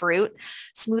haven't had fruit,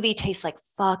 smoothie tastes like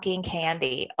fucking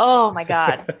candy. Oh my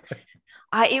God.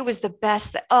 It was the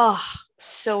best.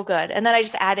 So good. And then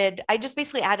I just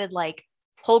basically added like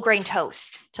whole grain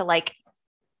toast to like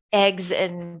eggs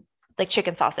and like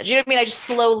chicken sausage. You know what I mean? I just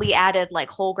slowly added like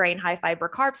whole grain, high fiber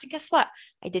carbs. And guess what?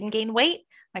 I didn't gain weight.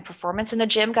 My performance in the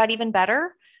gym got even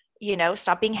better.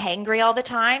 Stop being hangry all the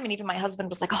time. And even my husband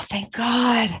was like, oh, thank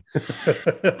God.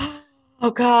 Oh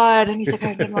God. And he's like,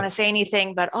 I didn't want to say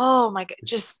anything, but oh my God,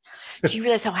 do you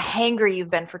realize how hangry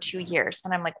you've been for 2 years?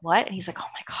 And I'm like, what? And he's like, oh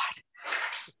my God,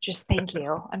 just thank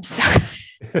you. I'm so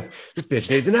this bitch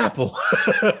needs an apple.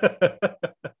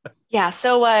 Yeah.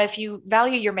 So if you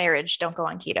value your marriage, don't go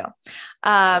on keto.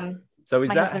 So is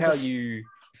that how you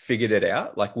figured it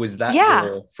out? Like, was that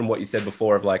more from what you said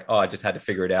before of like, oh, I just had to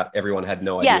figure it out. Everyone had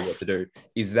no idea what to do.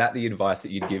 Is that the advice that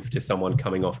you'd give to someone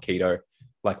coming off keto?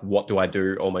 Like, what do I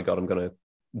do? Oh my God, I'm going to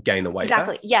gain the weight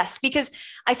Exactly. back? Yes. Because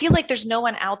I feel like there's no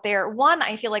one out there. One,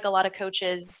 I feel like a lot of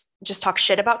coaches just talk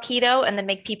shit about keto and then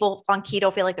make people on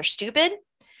keto feel like they're stupid.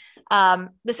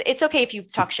 It's okay if you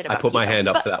talk shit about I put keto, my hand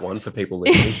up for that one for people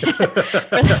listening.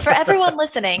 for everyone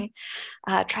listening,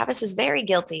 Travis is very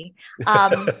guilty.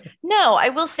 No, I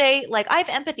will say, like, I have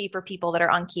empathy for people that are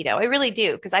on keto. I really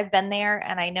do, because I've been there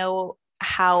and I know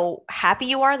how happy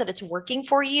you are that it's working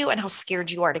for you and how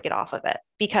scared you are to get off of it.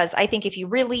 Because I think if you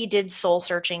really did soul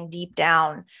searching deep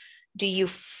down, do you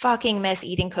fucking miss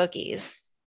eating cookies?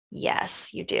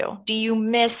 Yes, you do. Do you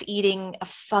miss eating a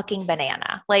fucking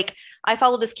banana? Like, I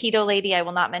follow this keto lady. I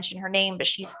will not mention her name, but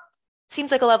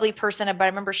seems like a lovely person. But I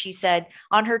remember she said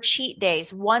on her cheat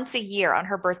days, once a year on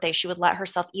her birthday, she would let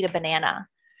herself eat a banana.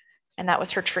 And that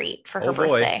was her treat for her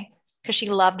birthday, because she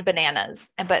loved bananas.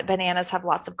 But bananas have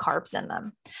lots of carbs in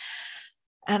them.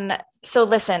 And so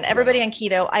listen, everybody on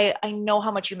keto, I know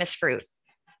how much you miss fruit.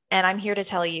 And I'm here to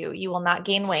tell you, you will not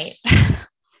gain weight.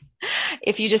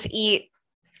 If you just eat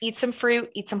some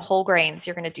fruit, eat some whole grains,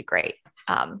 you're going to do great.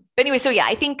 But anyway, so yeah,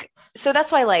 I think, so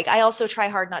that's why, like, I also try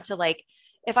hard not to, like,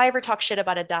 if I ever talk shit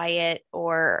about a diet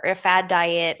or a fad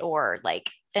diet or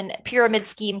like an pyramid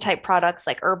scheme type products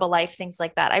like Herbalife, things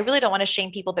like that, I really don't want to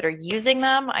shame people that are using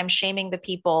them. I'm shaming the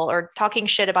people or talking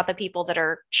shit about the people that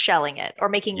are shelling it or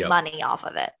making money off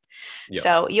of it. Yep.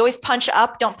 So you always punch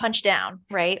up, don't punch down.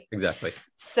 Right. Exactly.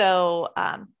 So,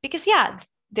 because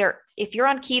if you're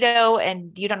on keto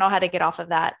and you don't know how to get off of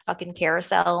that fucking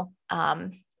carousel,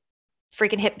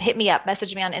 freaking hit me up,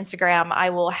 message me on Instagram.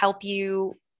 I will help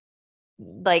you.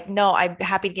 Like, no, I'm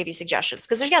happy to give you suggestions.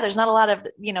 Cause there's not a lot of,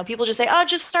 people just say, oh,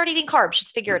 just start eating carbs,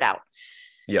 just figure it out.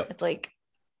 Yeah. It's like,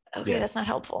 okay, that's not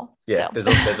helpful. Yeah. So.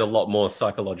 There's a lot more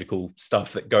psychological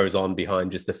stuff that goes on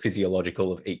behind just the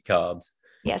physiological of eat carbs.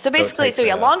 Yeah. So basically,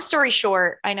 long story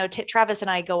short, I know Travis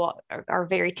and I are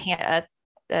very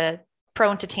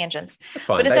prone to tangents,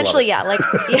 but essentially,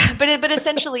 but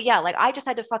essentially, like I just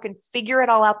had to fucking figure it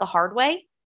all out the hard way.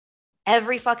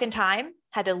 every fucking time,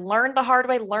 had to learn the hard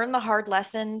way, learn the hard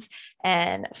lessons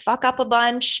and fuck up a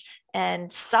bunch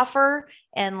and suffer.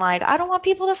 And like, I don't want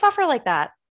people to suffer like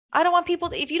that. I don't want people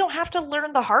to, if you don't have to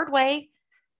learn the hard way,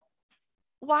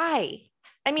 why?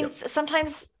 I mean,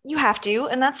 sometimes you have to,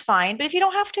 and that's fine. But if you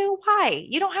don't have to, why?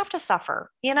 You don't have to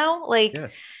suffer, like,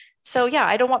 so yeah,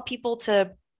 I don't want people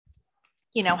to,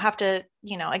 have to,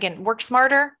 again, work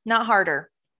smarter, not harder,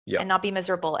 and not be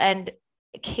miserable, and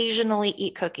occasionally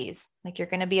eat cookies. Like, you're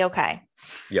going to be okay.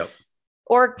 Yep.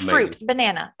 Or fruit,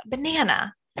 banana.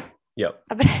 Yep.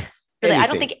 Really, I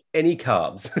don't think any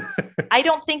carbs. I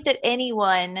don't think that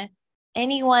anyone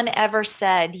ever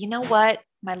said, you know what?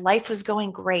 My life was going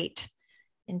great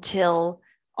until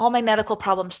all my medical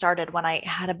problems started when I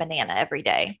had a banana every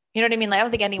day. You know what I mean? Like, I don't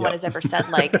think anyone has ever said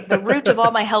like the root of all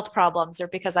my health problems are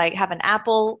because I have an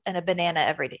apple and a banana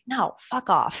every day. No, fuck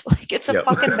off. Like, it's a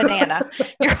fucking banana.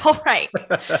 You're all right.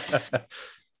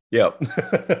 Yep.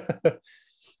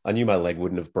 I knew my leg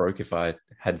wouldn't have broke if I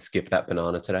had skipped that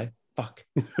banana today. Fuck.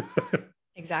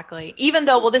 Exactly. Even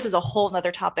though, well, this is a whole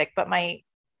nother topic, but my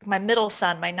middle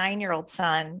son, my 9-year-old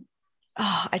son,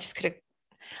 I just could have,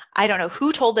 I don't know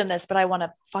who told him this, but I want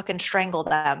to fucking strangle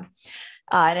them.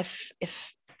 And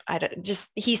if I don't, just,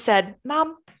 he said,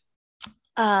 Mom,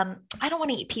 I don't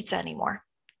want to eat pizza anymore.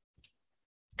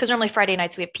 Cause normally Friday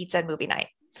nights we have pizza and movie night.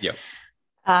 Yep.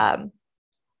 And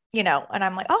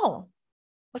I'm like, oh,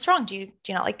 what's wrong? Do you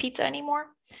not like pizza anymore?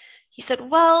 He said,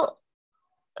 well,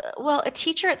 a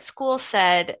teacher at school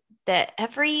said that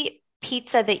every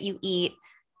pizza that you eat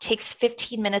takes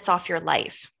 15 minutes off your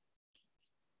life.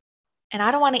 And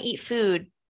I don't want to eat food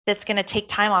that's going to take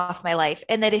time off my life.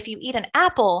 And that if you eat an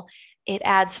apple, it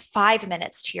adds 5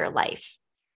 minutes to your life.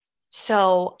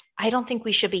 So I don't think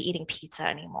we should be eating pizza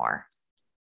anymore.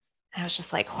 I was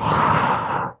just like,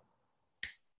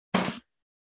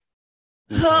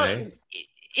 okay.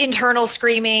 Internal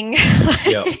screaming.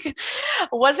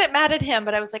 Wasn't mad at him,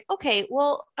 but I was like, okay,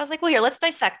 well, here, let's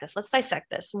dissect this.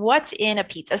 What's in a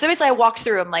pizza? So basically I walked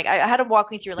through him, like, I had him walk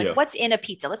me through, like, what's in a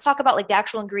pizza? Let's talk about like the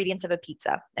actual ingredients of a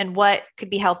pizza and what could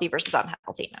be healthy versus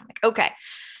unhealthy. And I'm like, okay,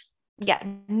 yeah,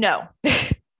 no.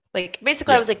 Like,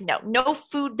 basically I was like, no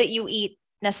food that you eat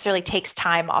necessarily takes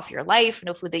time off your life.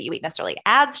 No food that you eat necessarily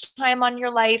adds time on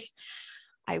your life.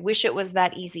 I wish it was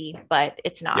that easy, but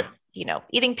it's not.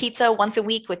 Eating pizza once a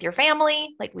week with your family,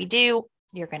 like we do,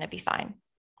 you're going to be fine.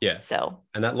 Yeah. So,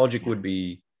 and that logic would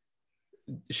be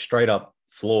straight up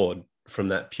flawed from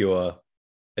that pure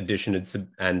addition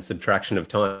and subtraction of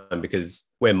time, because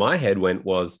where my head went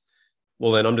was,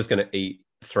 well, then I'm just going to eat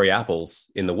 3 apples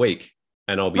in the week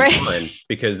and I'll be fine,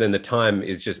 because then the time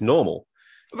is just normal.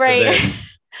 Right. So then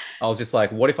I was just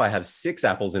like, what if I have 6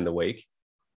 apples in the week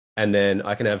and then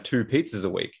I can have 2 pizzas a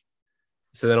week?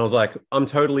 So then I was like, I'm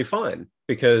totally fine,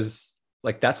 because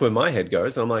like, that's where my head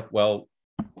goes. And I'm like, well,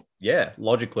 yeah,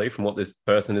 logically from what this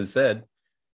person has said,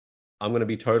 I'm going to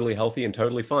be totally healthy and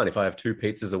totally fine if I have 2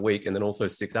 pizzas a week and then also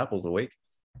 6 apples a week.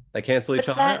 They cancel each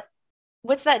other out.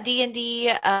 What's that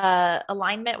D&D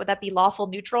alignment? Would that be lawful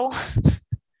neutral?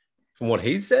 From what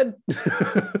he said?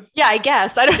 Yeah, I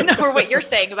guess. I don't know what you're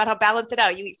saying about how balance it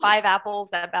out. You eat 5 apples,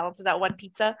 that balances out 1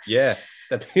 pizza. Yeah.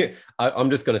 I'm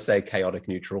just going to say chaotic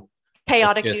neutral.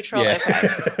 Chaotic neutral. Yeah.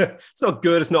 Okay. It's not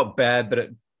good. It's not bad, but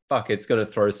it's going to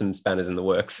throw some spanners in the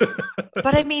works.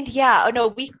 But I mean, yeah, no,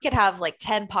 we could have like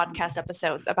 10 podcast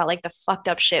episodes about like the fucked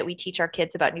up shit we teach our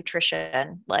kids about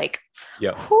nutrition. Like,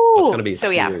 yeah, it's going to be a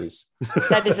series. Yeah,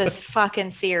 that is this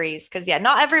fucking series. Cause yeah,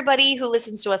 not everybody who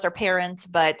listens to us are parents,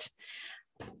 but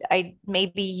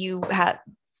maybe you are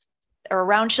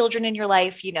around children in your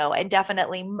life, and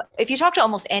definitely if you talk to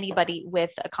almost anybody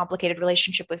with a complicated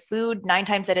relationship with food, 9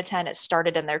 times out of 10, it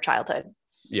started in their childhood.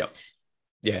 Yep.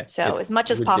 Yeah. So as much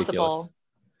as possible.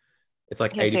 It's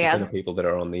like 80% of people that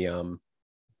are on the,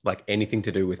 like anything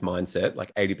to do with mindset,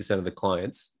 like 80% of the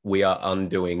clients, we are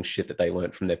undoing shit that they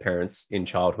learned from their parents in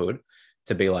childhood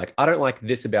to be like, I don't like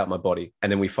this about my body.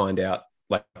 And then we find out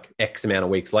like X amount of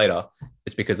weeks later,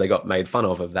 it's because they got made fun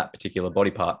of that particular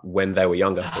body part when they were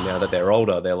younger. So now that they're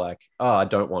older, they're like, oh, I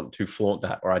don't want to flaunt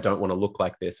that, or I don't want to look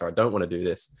like this, or I don't want to do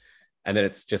this. And then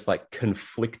it's just like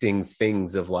conflicting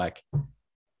things of like,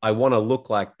 I want to look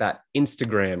like that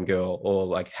Instagram girl, or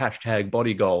like hashtag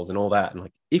body goals and all that. And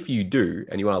like, if you do,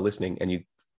 and you are listening and you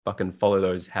fucking follow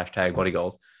those hashtag body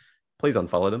goals, please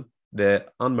unfollow them. They're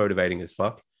unmotivating as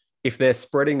fuck. If they're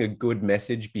spreading a good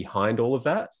message behind all of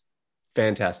that,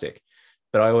 fantastic.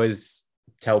 But I always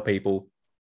tell people,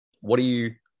 what are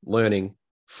you learning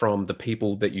from the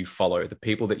people that you follow, the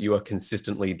people that you are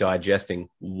consistently digesting?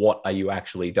 What are you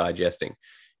actually digesting?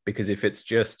 Because if it's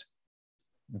just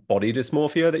body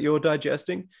dysmorphia that you're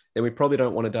digesting, then we probably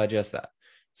don't want to digest that.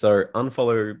 So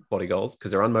unfollow body goals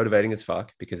because they're unmotivating as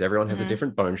fuck, because everyone has a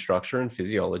different bone structure and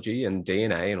physiology and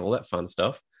DNA and all that fun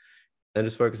stuff. And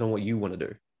just focus on what you want to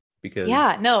do. Because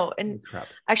and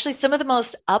actually some of the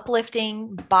most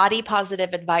uplifting body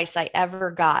positive advice I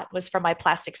ever got was from my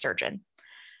plastic surgeon.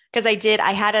 Because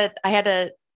I had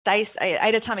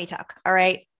a tummy tuck. All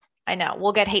right. I know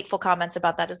we'll get hateful comments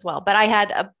about that as well, but I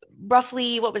had a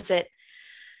roughly, what was it?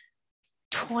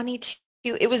 22.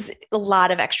 It was a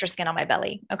lot of extra skin on my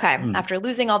belly. Okay. After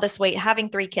losing all this weight, having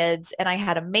 3 kids, and I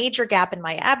had a major gap in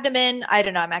my abdomen. I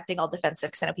don't know. I'm acting all defensive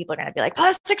because I know people are going to be like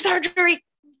plastic surgery,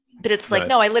 but it's like,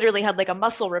 no, I literally had like a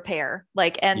muscle repair,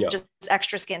 and just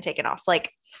extra skin taken off.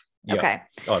 Like, okay.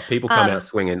 Oh, if people come out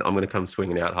swinging, I'm going to come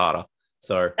swinging out harder.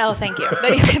 So, oh, thank you.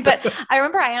 But I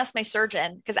remember I asked my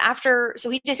surgeon because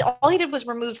all he did was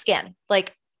remove skin.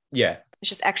 Like, it's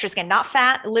just extra skin, not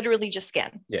fat, literally just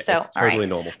skin. Yeah. So it's totally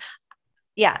normal.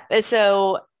 Yeah.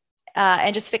 So,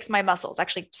 and just fix my muscles,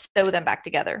 actually sew them back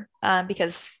together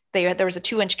because there was a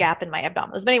 2-inch gap in my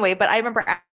abdominals. But anyway, I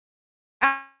remember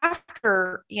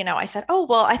after, I said, oh,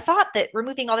 well, I thought that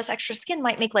removing all this extra skin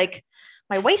might make like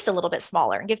my waist a little bit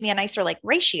smaller and give me a nicer like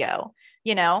ratio,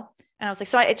 And I was like,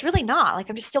 so it's really not like,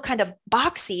 I'm just still kind of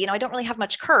boxy, I don't really have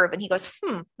much curve. And he goes,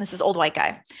 this is old white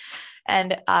guy.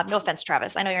 And no offense,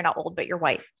 Travis, I know you're not old, but you're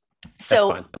white.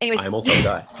 So anyways, I'm also a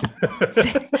guy.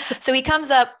 so he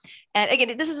comes up, and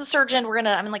again, this is a surgeon.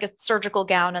 I'm in like a surgical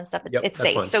gown and stuff. It's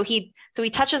safe. Fine. So he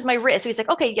touches my wrist. So he's like,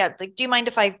 okay, yeah. Like, do you mind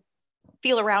if I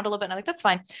feel around a little bit? And I'm like, that's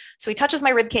fine. So he touches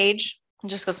my rib cage and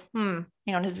just goes, in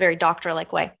his very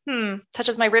doctor-like way,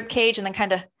 touches my rib cage and then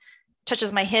kind of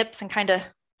touches my hips and kind of,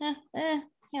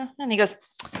 And he goes,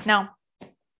 no,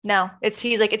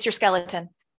 he's like, it's your skeleton.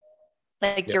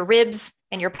 Like your ribs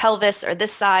and your pelvis are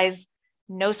this size.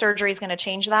 No surgery is going to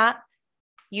change that.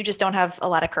 You just don't have a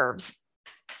lot of curves,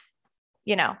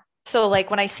 So like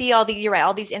when I see all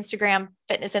these Instagram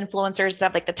fitness influencers that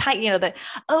have like the tight,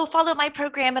 follow my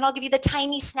program and I'll give you the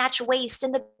tiny snatch waist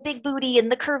and the big booty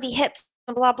and the curvy hips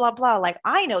and blah, blah, blah. Like,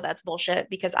 I know that's bullshit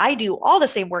because I do all the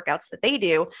same workouts that they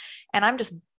do. And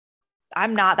that's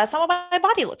not what my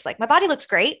body looks like. My body looks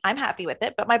great. I'm happy with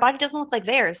it, but my body doesn't look like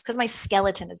theirs because my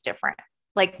skeleton is different.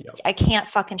 Like I can't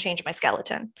fucking change my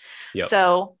skeleton.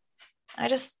 So I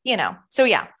just, so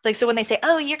yeah. Like, so when they say,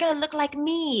 oh, you're going to look like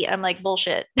me, I'm like,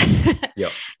 bullshit.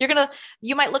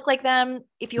 You might look like them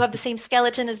if you have the same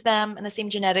skeleton as them and the same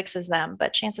genetics as them,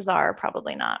 but chances are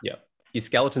probably not. Yeah. Your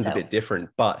skeleton's a bit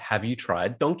different, but have you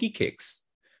tried donkey kicks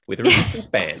with a resistance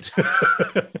band?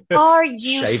 Are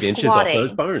you shave inches off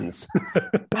those bones?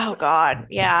 Oh God.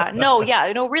 Yeah. No,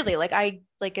 really.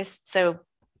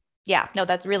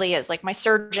 That really is like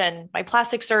my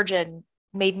plastic surgeon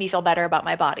made me feel better about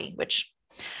my body, which,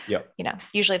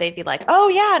 usually they'd be like, oh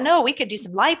yeah, no, we could do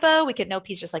some lipo.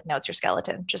 He's just like, no, it's your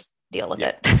skeleton. Just deal with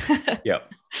it. Yeah.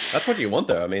 That's what you want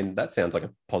though. I mean, that sounds like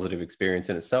a positive experience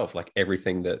in itself. Like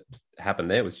everything that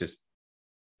happened there was just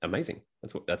amazing.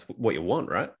 That's what you want,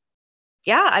 right?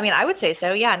 Yeah. I mean, I would say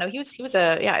so. Yeah, no,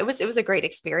 it was a great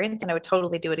experience and I would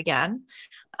totally do it again.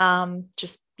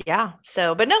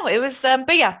 So, but no, it was,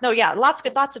 lots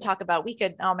to talk about. We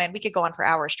could go on for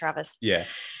hours, Travis. Yeah.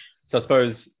 So I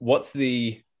suppose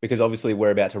because obviously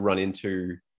we're about to run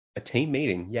into a team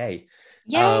meeting. Yay.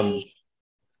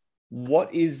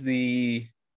 What is the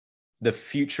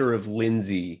future of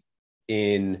Lindsay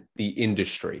in the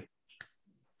industry?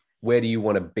 Where do you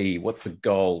want to be? What's the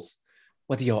goals?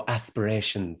 What are your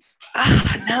aspirations?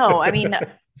 No, I mean,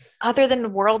 other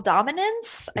than world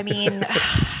dominance, I mean,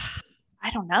 I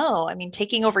don't know. I mean,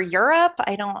 taking over Europe.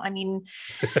 No,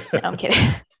 I'm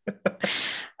kidding.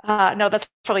 No, that's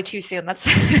probably too soon. That's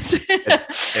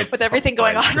with everything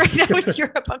going on right now in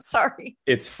Europe. I'm sorry.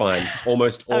 It's fine.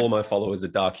 Almost all my followers are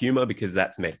dark humor because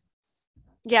that's me.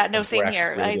 Yeah, no, same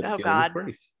here. Oh God.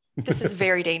 This is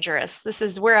very dangerous. This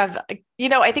is where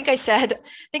I think I said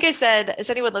to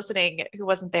anyone listening who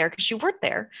wasn't there, because you weren't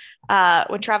there,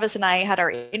 when Travis and I had our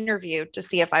interview to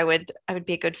see if I would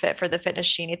be a good fit for the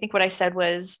Fitness Genie. I think what I said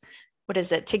was, what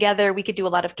is it? Together, we could do a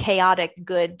lot of chaotic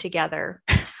good together.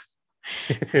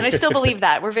 And I still believe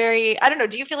that. We're very, I don't know.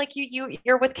 Do you feel like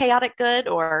you're with chaotic good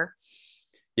or?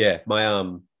 Yeah,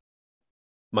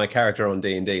 my character on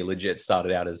D&D legit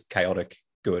started out as chaotic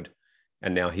good.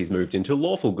 And now he's moved into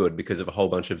lawful good because of a whole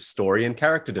bunch of story and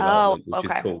character development, which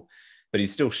is cool. But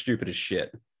he's still stupid as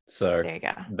shit. So there you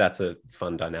go. That's a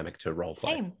fun dynamic to role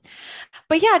play. Same.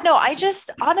 But yeah, no, I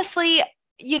just honestly,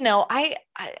 I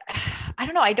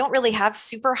don't know. I don't really have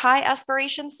super high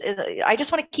aspirations. I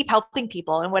just want to keep helping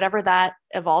people and whatever that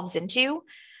evolves into.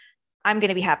 I'm going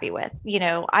to be happy with.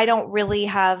 I don't really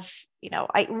have,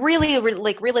 I really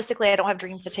like realistically, I don't have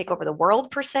dreams to take over the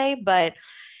world per se, but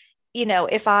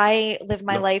if I live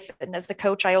my life and as the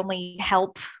coach, I only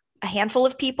help a handful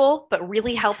of people, but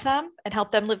really help them and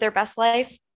help them live their best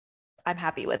life, I'm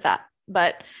happy with that.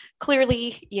 But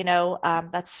clearly,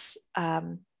 that's, yeah,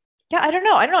 I don't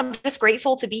know. I'm just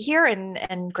grateful to be here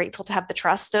and grateful to have the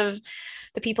trust of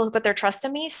the people who put their trust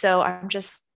in me. So I'm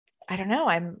just, I don't know.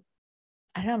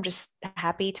 I'm just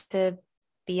happy to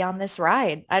be on this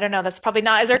ride. I don't know. That's probably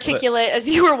not as articulate as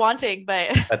you were wanting,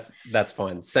 but that's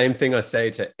fine. Same thing I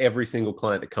say to every single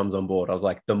client that comes on board. I was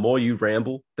like, the more you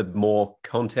ramble, the more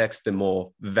context, the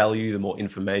more value, the more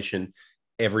information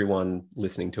everyone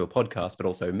listening to a podcast, but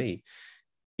also me,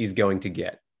 is going to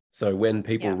get. So when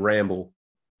people ramble,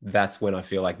 that's when I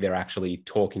feel like they're actually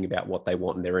talking about what they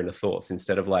want and their inner thoughts,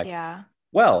 instead of like,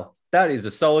 well, that is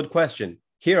a solid question.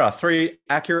 Here are 3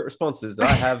 accurate responses that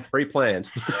I have pre-planned.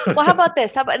 Well, how about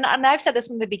this? And I've said this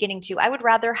from the beginning too. I would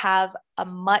rather have a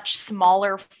much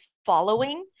smaller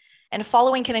following, and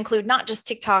following can include not just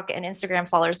TikTok and Instagram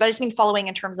followers, but I just mean following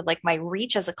in terms of like my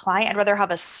reach as a client. I'd rather have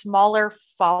a smaller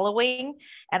following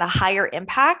and a higher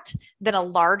impact than a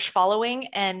large following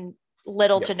and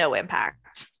little to no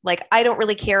impact. Like, I don't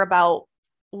really care about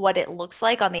what it looks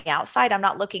like on the outside. I'm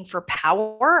not looking for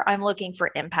power. I'm looking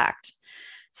for impact.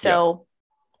 So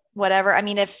whatever. I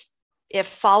mean, if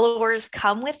followers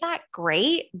come with that,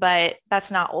 great, but that's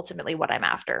not ultimately what I'm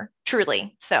after,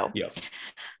 truly. So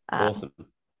awesome.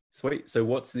 Sweet. So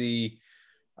what's the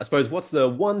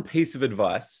one piece of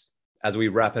advice as we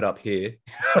wrap it up here?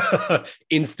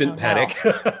 Instant panic.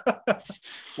 No.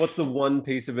 What's the one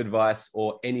piece of advice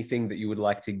or anything that you would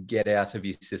like to get out of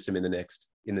your system in the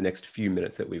next few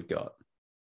minutes that we've got?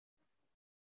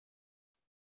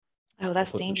 Oh,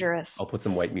 that's dangerous. I'll put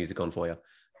some weight music on for you.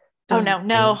 Dun,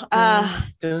 no.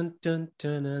 Dun, dun,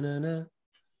 dun,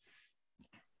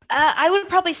 I would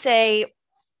probably say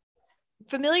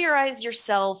familiarize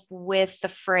yourself with the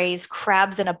phrase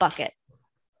crabs in a bucket.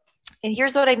 And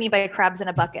here's what I mean by crabs in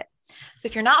a bucket. So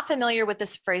if you're not familiar with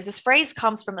this phrase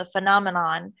comes from the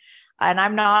phenomenon, and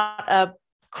I'm not a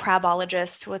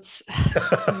crabologist. What's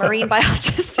marine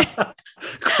biologist?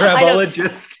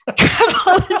 Crabologist.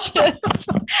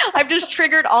 Crabologist. I've just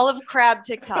triggered all of crab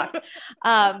TikTok.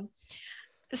 But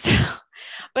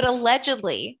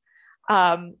allegedly,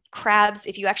 crabs,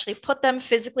 if you actually put them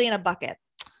physically in a bucket,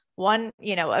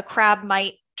 a crab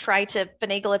might try to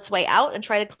finagle its way out and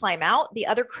try to climb out. The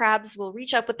other crabs will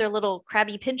reach up with their little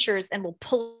crabby pinchers and will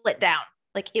pull it down.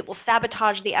 Like, it will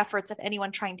sabotage the efforts of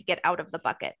anyone trying to get out of the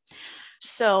bucket.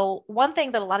 So one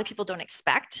thing that a lot of people don't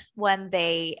expect when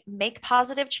they make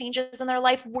positive changes in their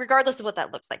life, regardless of what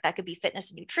that looks like, that could be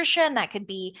fitness and nutrition, that could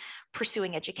be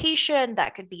pursuing education,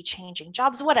 that could be changing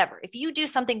jobs, whatever. If you do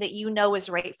something that you know is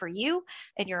right for you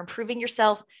and you're improving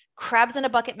yourself, crabs in a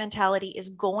bucket mentality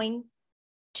is going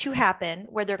to happen,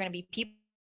 where there are going to be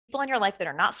people in your life that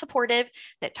are not supportive,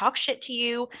 that talk shit to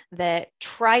you, that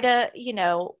try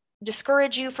to,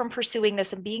 discourage you from pursuing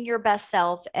this and being your best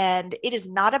self. And it is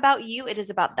not about you. It is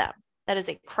about them. That is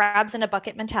a crabs in a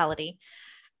bucket mentality.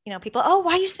 People, oh,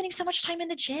 why are you spending so much time in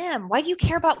the gym? Why do you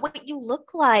care about what you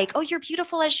look like? Oh, you're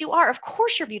beautiful as you are. Of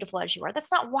course you're beautiful as you are.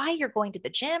 That's not why you're going to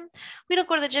the gym. We don't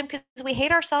go to the gym because we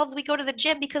hate ourselves. We go to the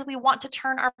gym because we want to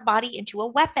turn our body into a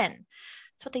weapon.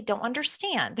 That's what they don't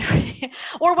understand.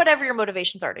 Or whatever your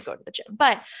motivations are to go to the gym.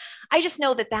 But I just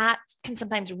know that can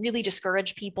sometimes really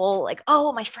discourage people, like,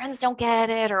 oh, my friends don't get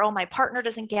it, or oh, my partner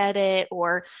doesn't get it,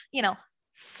 or,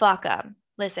 fuck them.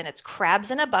 Listen, it's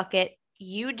crabs in a bucket.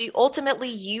 Ultimately,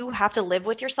 you have to live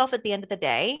with yourself at the end of the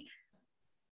day.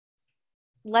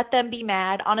 Let them be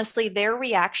mad. Honestly, their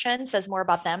reaction says more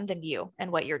about them than you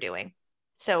and what you're doing.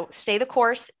 So stay the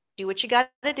course, do what you got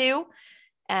to do.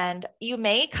 And you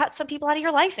may cut some people out of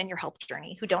your life in your health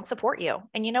journey who don't support you.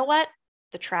 And you know what?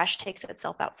 The trash takes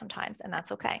itself out sometimes, and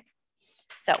that's okay.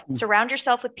 So surround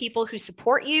yourself with people who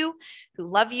support you, who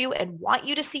love you, and want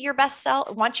you to see your best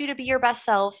self, want you to be your best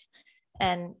self,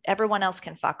 and everyone else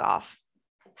can fuck off.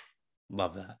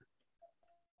 Love that.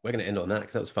 We're going to end on that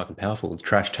because that was fucking powerful. The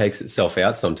trash takes itself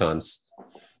out sometimes.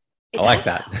 I like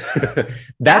that.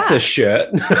 That's a shirt.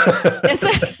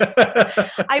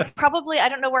 I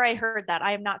don't know where I heard that.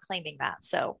 I am not claiming that.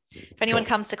 So if anyone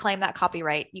comes to claim that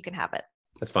copyright, you can have it.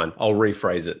 That's fine. I'll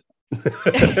rephrase it.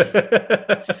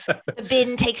 The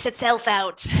bin takes itself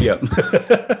out. Yep.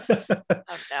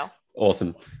 Oh, no.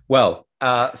 Awesome. Well,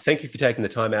 thank you for taking the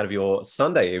time out of your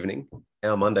Sunday evening,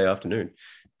 our Monday afternoon,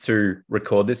 to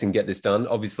record this and get this done.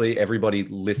 Obviously, everybody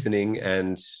listening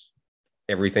and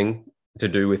everything, to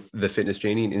do with the Fitness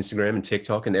Genie and Instagram and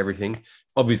TikTok and everything.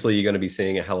 Obviously, you're going to be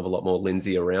seeing a hell of a lot more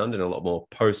Lindsay around and a lot more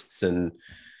posts and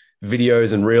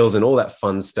videos and reels and all that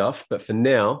fun stuff. But for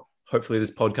now, hopefully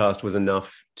this podcast was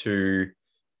enough to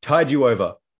tide you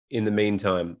over in the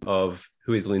meantime of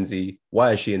who is Lindsay,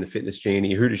 why is she in the Fitness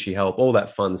Genie, who does she help, all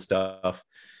that fun stuff.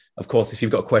 Of course, if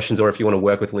you've got questions or if you want to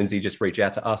work with Lindsay, just reach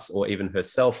out to us or even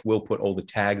herself. We'll put all the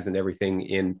tags and everything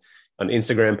in an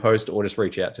Instagram post, or just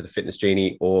reach out to the Fitness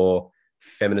Genie or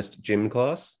Feminist Gym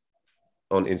Class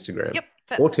on Instagram. Yep.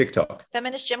 Or TikTok.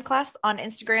 Feminist Gym Class on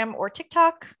Instagram or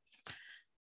TikTok.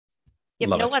 Yep.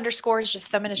 Love no it. underscores, just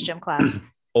Feminist Gym Class.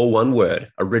 All one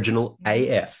word, original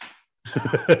AF.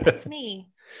 That's me.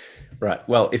 Right.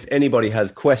 Well, if anybody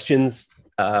has questions,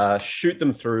 shoot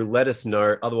them through. Let us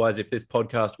know. Otherwise, if this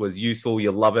podcast was useful,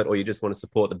 you love it, or you just want to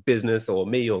support the business or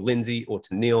me or Lindsay or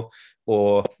Tanil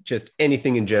or just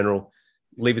anything in general,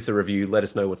 leave us a review. Let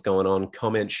us know what's going on.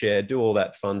 Comment, share, do all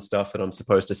that fun stuff that I'm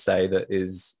supposed to say that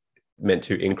is meant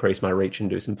to increase my reach and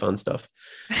do some fun stuff.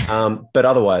 But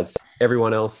otherwise,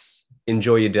 everyone else,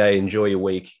 enjoy your day, enjoy your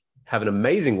week. Have an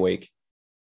amazing week.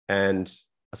 And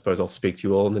I suppose I'll speak to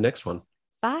you all in the next one.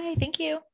 Bye. Thank you.